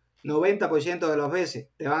opinión. 90% de las veces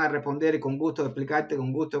te van a responder y con gusto de explicarte,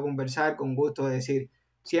 con gusto de conversar, con gusto de decir.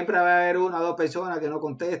 Siempre va a haber una o dos personas que no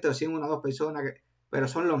contesten, o sí, una o dos personas pero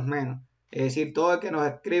son los menos. Es decir, todo el que nos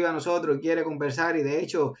escribe a nosotros quiere conversar y de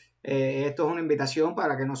hecho esto es una invitación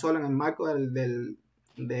para que no solo en el marco de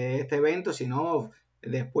este evento, sino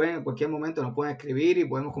después en cualquier momento nos pueden escribir y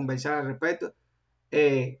podemos conversar al respecto.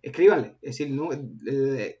 Escríbanle, es decir,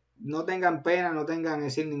 no tengan pena, no tengan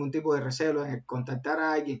decir, ningún tipo de recelo en contactar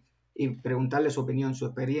a alguien y preguntarle su opinión, su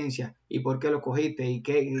experiencia y por qué lo cogiste y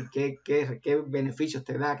qué beneficios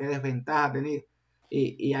te da, qué desventajas ha tenido.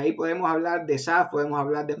 Y ahí podemos hablar de SAP, podemos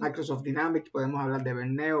hablar de Microsoft Dynamics, podemos hablar de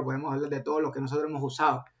Berneo, podemos hablar de todo lo que nosotros hemos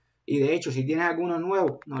usado. Y de hecho, si tienes alguno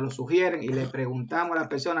nuevo, nos lo sugieren y le preguntamos a las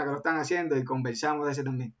personas que lo están haciendo y conversamos de ese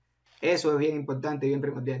también. Eso es bien importante y bien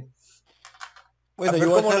primordial. Bueno, hacer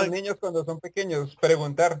como los niños cuando son pequeños,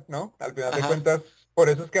 preguntar, ¿no? Al final de cuentas, por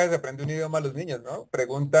eso es que se aprende un idioma a los niños, ¿no?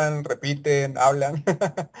 Preguntan, repiten, hablan.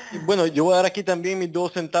 Bueno, yo voy a dar aquí también mis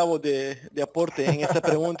 2 centavos de aporte en esta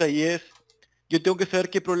pregunta y es, yo tengo que saber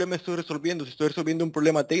qué problema estoy resolviendo, si estoy resolviendo un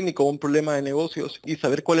problema técnico o un problema de negocios y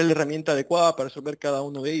saber cuál es la herramienta adecuada para resolver cada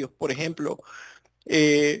uno de ellos. Por ejemplo,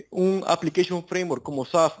 un application framework como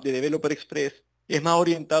SAF de Developer Express es más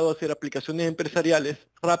orientado a hacer aplicaciones empresariales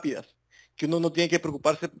rápidas, que uno no tiene que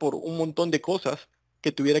preocuparse por un montón de cosas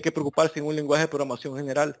que tuviera que preocuparse en un lenguaje de programación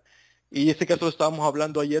general. Y ese caso lo estábamos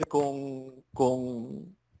hablando ayer con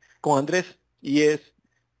Andrés, y es,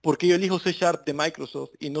 ¿por qué yo elijo C# de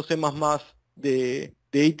Microsoft y no C++ de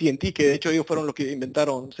AT&T, que de hecho ellos fueron los que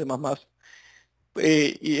inventaron C++?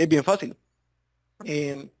 Y es bien fácil.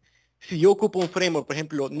 Si yo ocupo un framework, por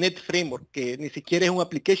ejemplo, Net Framework, que ni siquiera es un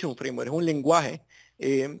application framework, es un lenguaje,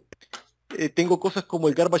 tengo cosas como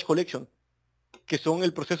el Garbage Collection, que son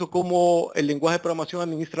el proceso como el lenguaje de programación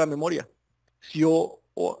administra la memoria. Si yo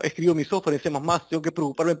escribo mi software en C++, tengo que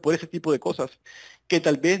preocuparme por ese tipo de cosas, que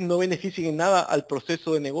tal vez no beneficien en nada al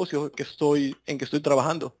proceso de negocio en que estoy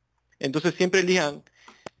trabajando. Entonces siempre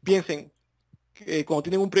piensen, cuando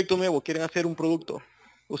tienen un proyecto nuevo, quieren hacer un producto,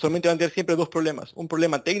 usualmente van a tener siempre 2 problemas, un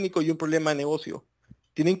problema técnico y un problema de negocio.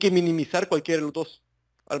 Tienen que minimizar cualquiera de los dos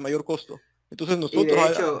al mayor costo. Entonces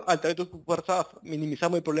nosotros al través de WhatsApp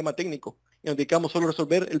minimizamos el problema técnico y nos dedicamos solo a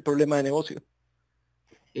resolver el problema de negocio.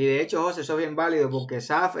 Y de hecho, José, eso es bien válido porque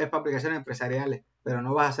SAF es para aplicaciones empresariales, pero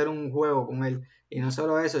no vas a hacer un juego con él. Y no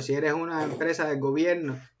solo eso, si eres una empresa del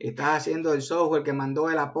gobierno y estás haciendo el software que mandó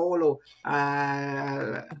el Apolo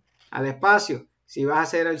al espacio, si vas a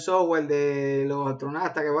hacer el software de los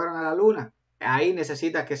astronautas que fueron a la luna, ahí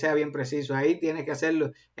necesitas que sea bien preciso. Ahí tienes que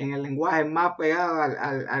hacerlo en el lenguaje más pegado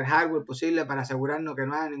al hardware posible para asegurarnos que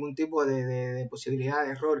no haya ningún tipo de posibilidad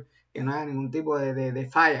de error, que no haya ningún tipo de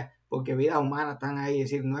falla, porque vidas humanas están ahí.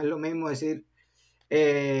 Es decir, no es lo mismo decir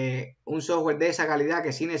un software de esa calidad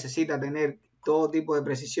que sí necesita tener todo tipo de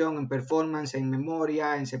precisión en performance, en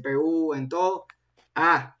memoria, en CPU, en todo.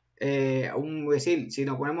 Decir, si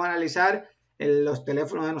nos ponemos a analizar, los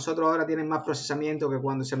teléfonos de nosotros ahora tienen más procesamiento que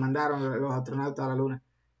cuando se mandaron los astronautas a la luna.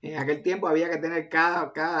 En aquel tiempo había que tener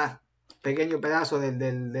cada pequeño pedazo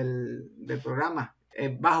del programa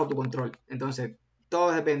bajo tu control. Entonces,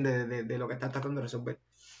 todo depende de lo que estás tratando de resolver.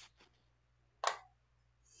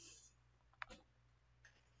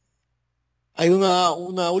 Hay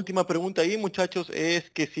una última pregunta ahí, muchachos,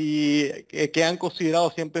 es que han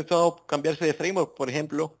considerado, si han pensado cambiarse de framework, por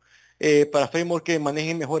ejemplo, para framework que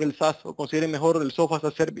manejen mejor el SaaS o consideren mejor el software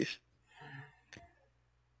as a service.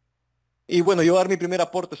 Y bueno, yo voy a dar mi primer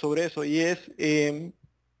aporte sobre eso, y es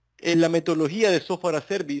la metodología de software as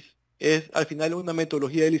service es al final una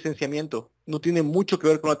metodología de licenciamiento, no tiene mucho que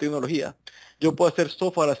ver con la tecnología. Yo puedo hacer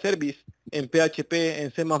software as service en PHP,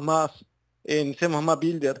 en C++, en C++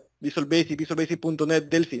 Builder, Visual Basic, visualbasic.net,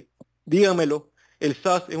 Delphi. Dígamelo, el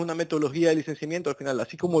SaaS es una metodología de licenciamiento al final,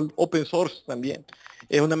 así como el open source también.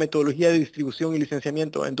 Es una metodología de distribución y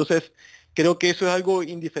licenciamiento. Entonces, creo que eso es algo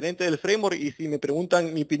indiferente del framework, y si me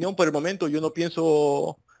preguntan mi opinión por el momento, yo no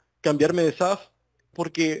pienso cambiarme de SaaS,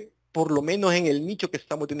 porque por lo menos en el nicho que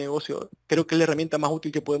estamos de negocio, creo que es la herramienta más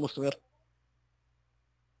útil que podemos tener.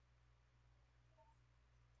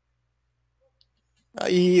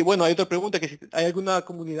 Y bueno, hay otra pregunta, que si hay alguna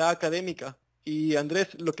comunidad académica. Y Andrés,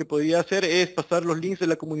 lo que podría hacer es pasar los links de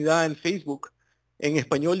la comunidad en Facebook, en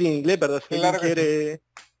español y en inglés, ¿verdad? Si alguien Claro que sí,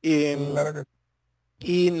 quiere, claro que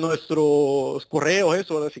sí. y nuestros correos,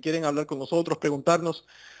 eso, ¿verdad? Si quieren hablar con nosotros, preguntarnos,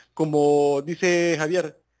 como dice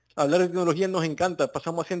Javier, hablar de tecnología nos encanta,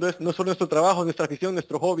 pasamos haciendo esto, no es solo nuestro trabajo, nuestra afición,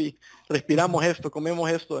 nuestro hobby, respiramos esto, comemos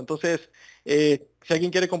esto, entonces, si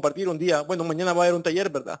alguien quiere compartir un día, bueno, mañana va a haber un taller,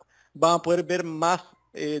 ¿verdad? Van a poder ver más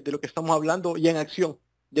de lo que estamos hablando y en acción,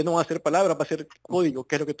 ya no va a ser palabras, va a ser código,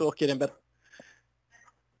 que es lo que todos quieren ver.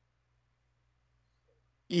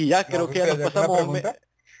 Y ya No creo sé que ya si nos hay alguna pasamos, pregunta.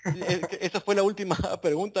 esa fue la última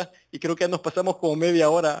pregunta y creo que ya nos pasamos como media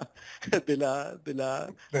hora del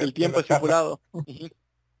De tiempo la charla. estipulado. Ujú.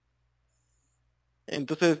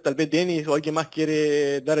 Entonces tal vez Denis o alguien más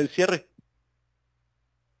quiere dar el cierre.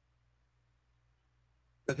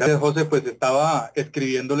 Gracias, José, pues estaba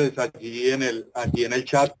escribiéndoles allí en el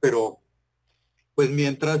chat, pero pues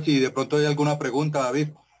mientras, si de pronto hay alguna pregunta, David,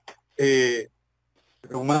 eh,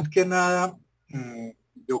 pero más que nada, mm,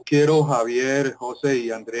 yo quiero, Javier, José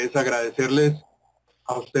y Andrés, agradecerles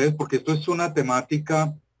a ustedes porque esto es una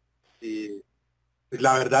temática, y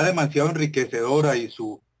la verdad, demasiado enriquecedora y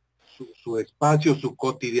su espacio, su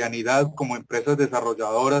cotidianidad como empresas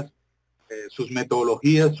desarrolladoras, sus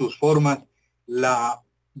metodologías, sus formas, la,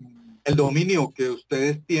 el dominio que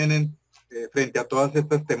ustedes tienen frente a todas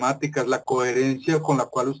estas temáticas, la coherencia con la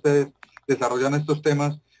cual ustedes desarrollan estos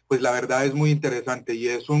temas, pues la verdad es muy interesante y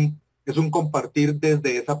es un compartir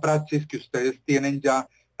desde esa praxis que ustedes tienen ya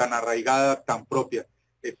tan arraigada, tan propia.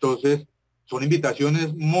 Entonces, son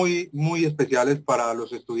invitaciones muy, muy especiales para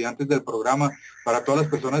los estudiantes del programa, para todas las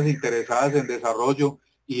personas interesadas en desarrollo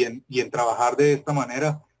y en trabajar de esta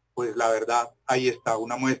manera. Pues la verdad, ahí está,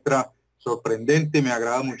 una muestra sorprendente, me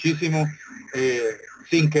agrada muchísimo. Eh,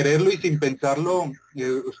 Sin quererlo y sin pensarlo,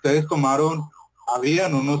 ustedes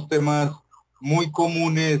habían unos temas muy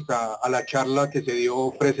comunes a la charla que se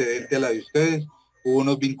dio precedente a la de ustedes. Hubo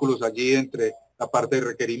unos vínculos allí entre la parte de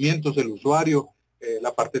requerimientos, el usuario,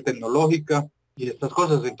 la parte tecnológica y estas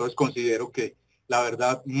cosas. Entonces considero que la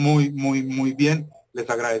verdad muy, muy, muy bien. Les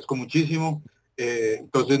agradezco muchísimo.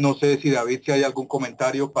 Entonces no sé si David, si hay algún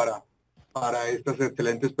comentario para estas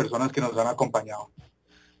excelentes personas que nos han acompañado.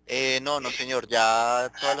 No, no señor,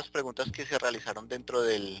 ya todas las preguntas que se realizaron dentro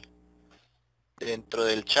del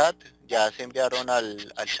chat ya se enviaron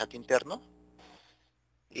al chat interno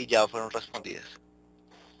y ya fueron respondidas.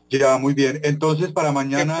 Ya, muy bien. Entonces, para Qué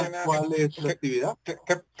mañana, pena, ¿cuál es la qué, actividad?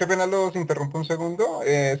 qué pena los interrumpo un segundo.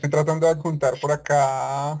 Estoy tratando de adjuntar por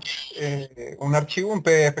acá un archivo, un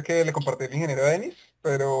PDF que le compartí al ingeniero Denis,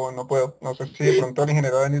 pero no puedo. No sé si de pronto el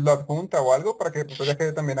ingeniero Denis lo adjunta o algo para que de pronto ya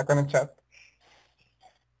quede también acá en el chat.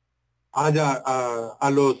 Ya, a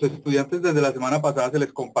los estudiantes desde la semana pasada se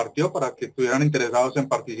les compartió para que estuvieran interesados en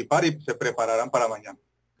participar y se prepararan para mañana.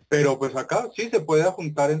 Pero pues acá sí se puede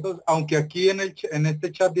adjuntar entonces, aunque aquí en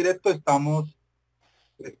este chat directo estamos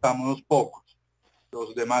pocos.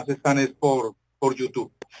 Los demás están es por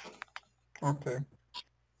YouTube. Okay.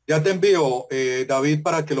 Ya te envío, David,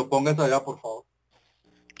 para que lo pongas allá, por favor.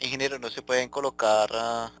 Ingeniero, no se pueden colocar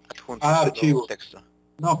adjuntos, solo Archivos. texto.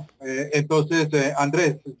 No, entonces,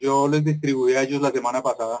 Andrés, yo les distribuí a ellos la semana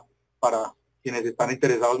pasada para quienes están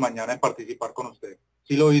interesados mañana en participar con ustedes.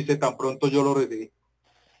 Sí lo hice, tan pronto yo lo recibí.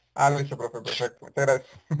 Listo, profe, perfecto. Muchas gracias.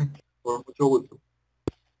 Con mucho gusto.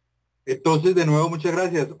 Entonces, de nuevo, muchas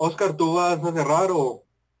gracias. Oscar, ¿tú vas a cerrar o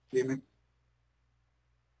dime?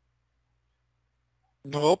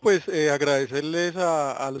 No, pues agradecerles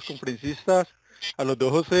a los conferencistas, a los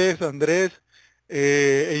dos José, Andrés,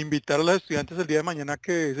 e invitar a los estudiantes el día de mañana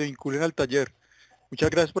que se vinculen al taller. Muchas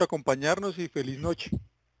gracias por acompañarnos y feliz noche.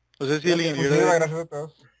 No sé si el Gracias, ingeniero muchísimas Denis gracias a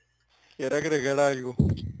todos. quiere agregar algo.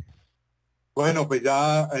 Bueno, pues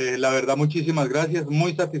ya, la verdad, muchísimas gracias.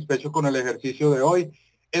 Muy satisfecho con el ejercicio de hoy.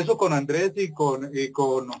 Eso con Andrés y con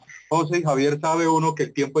José y Javier sabe uno que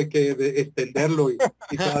el tiempo hay que extenderlo y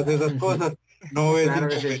todas esas cosas. No es Claro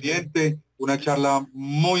que sí. inconveniente. Una charla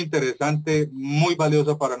muy interesante, muy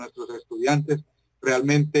valiosa para nuestros estudiantes.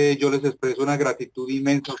 Realmente yo les expreso una gratitud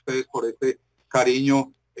inmensa a ustedes por este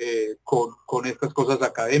cariño con estas cosas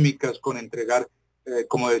académicas, con entregar,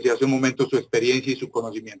 como decía hace un momento, su experiencia y su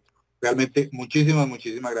conocimiento. Realmente, muchísimas,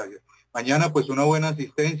 muchísimas gracias. Mañana, pues, una buena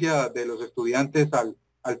asistencia de los estudiantes al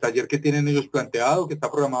taller que tienen ellos planteado, que está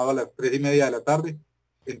programado a las 3:30 de la tarde.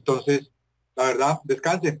 Entonces, la verdad,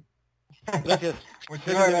 descansen. Gracias.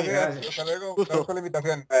 Muchísimas Gracias, gracias. Denis. Hasta luego. Gusto. Gracias por la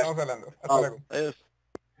invitación. Estamos hablando. Hasta luego. Adiós.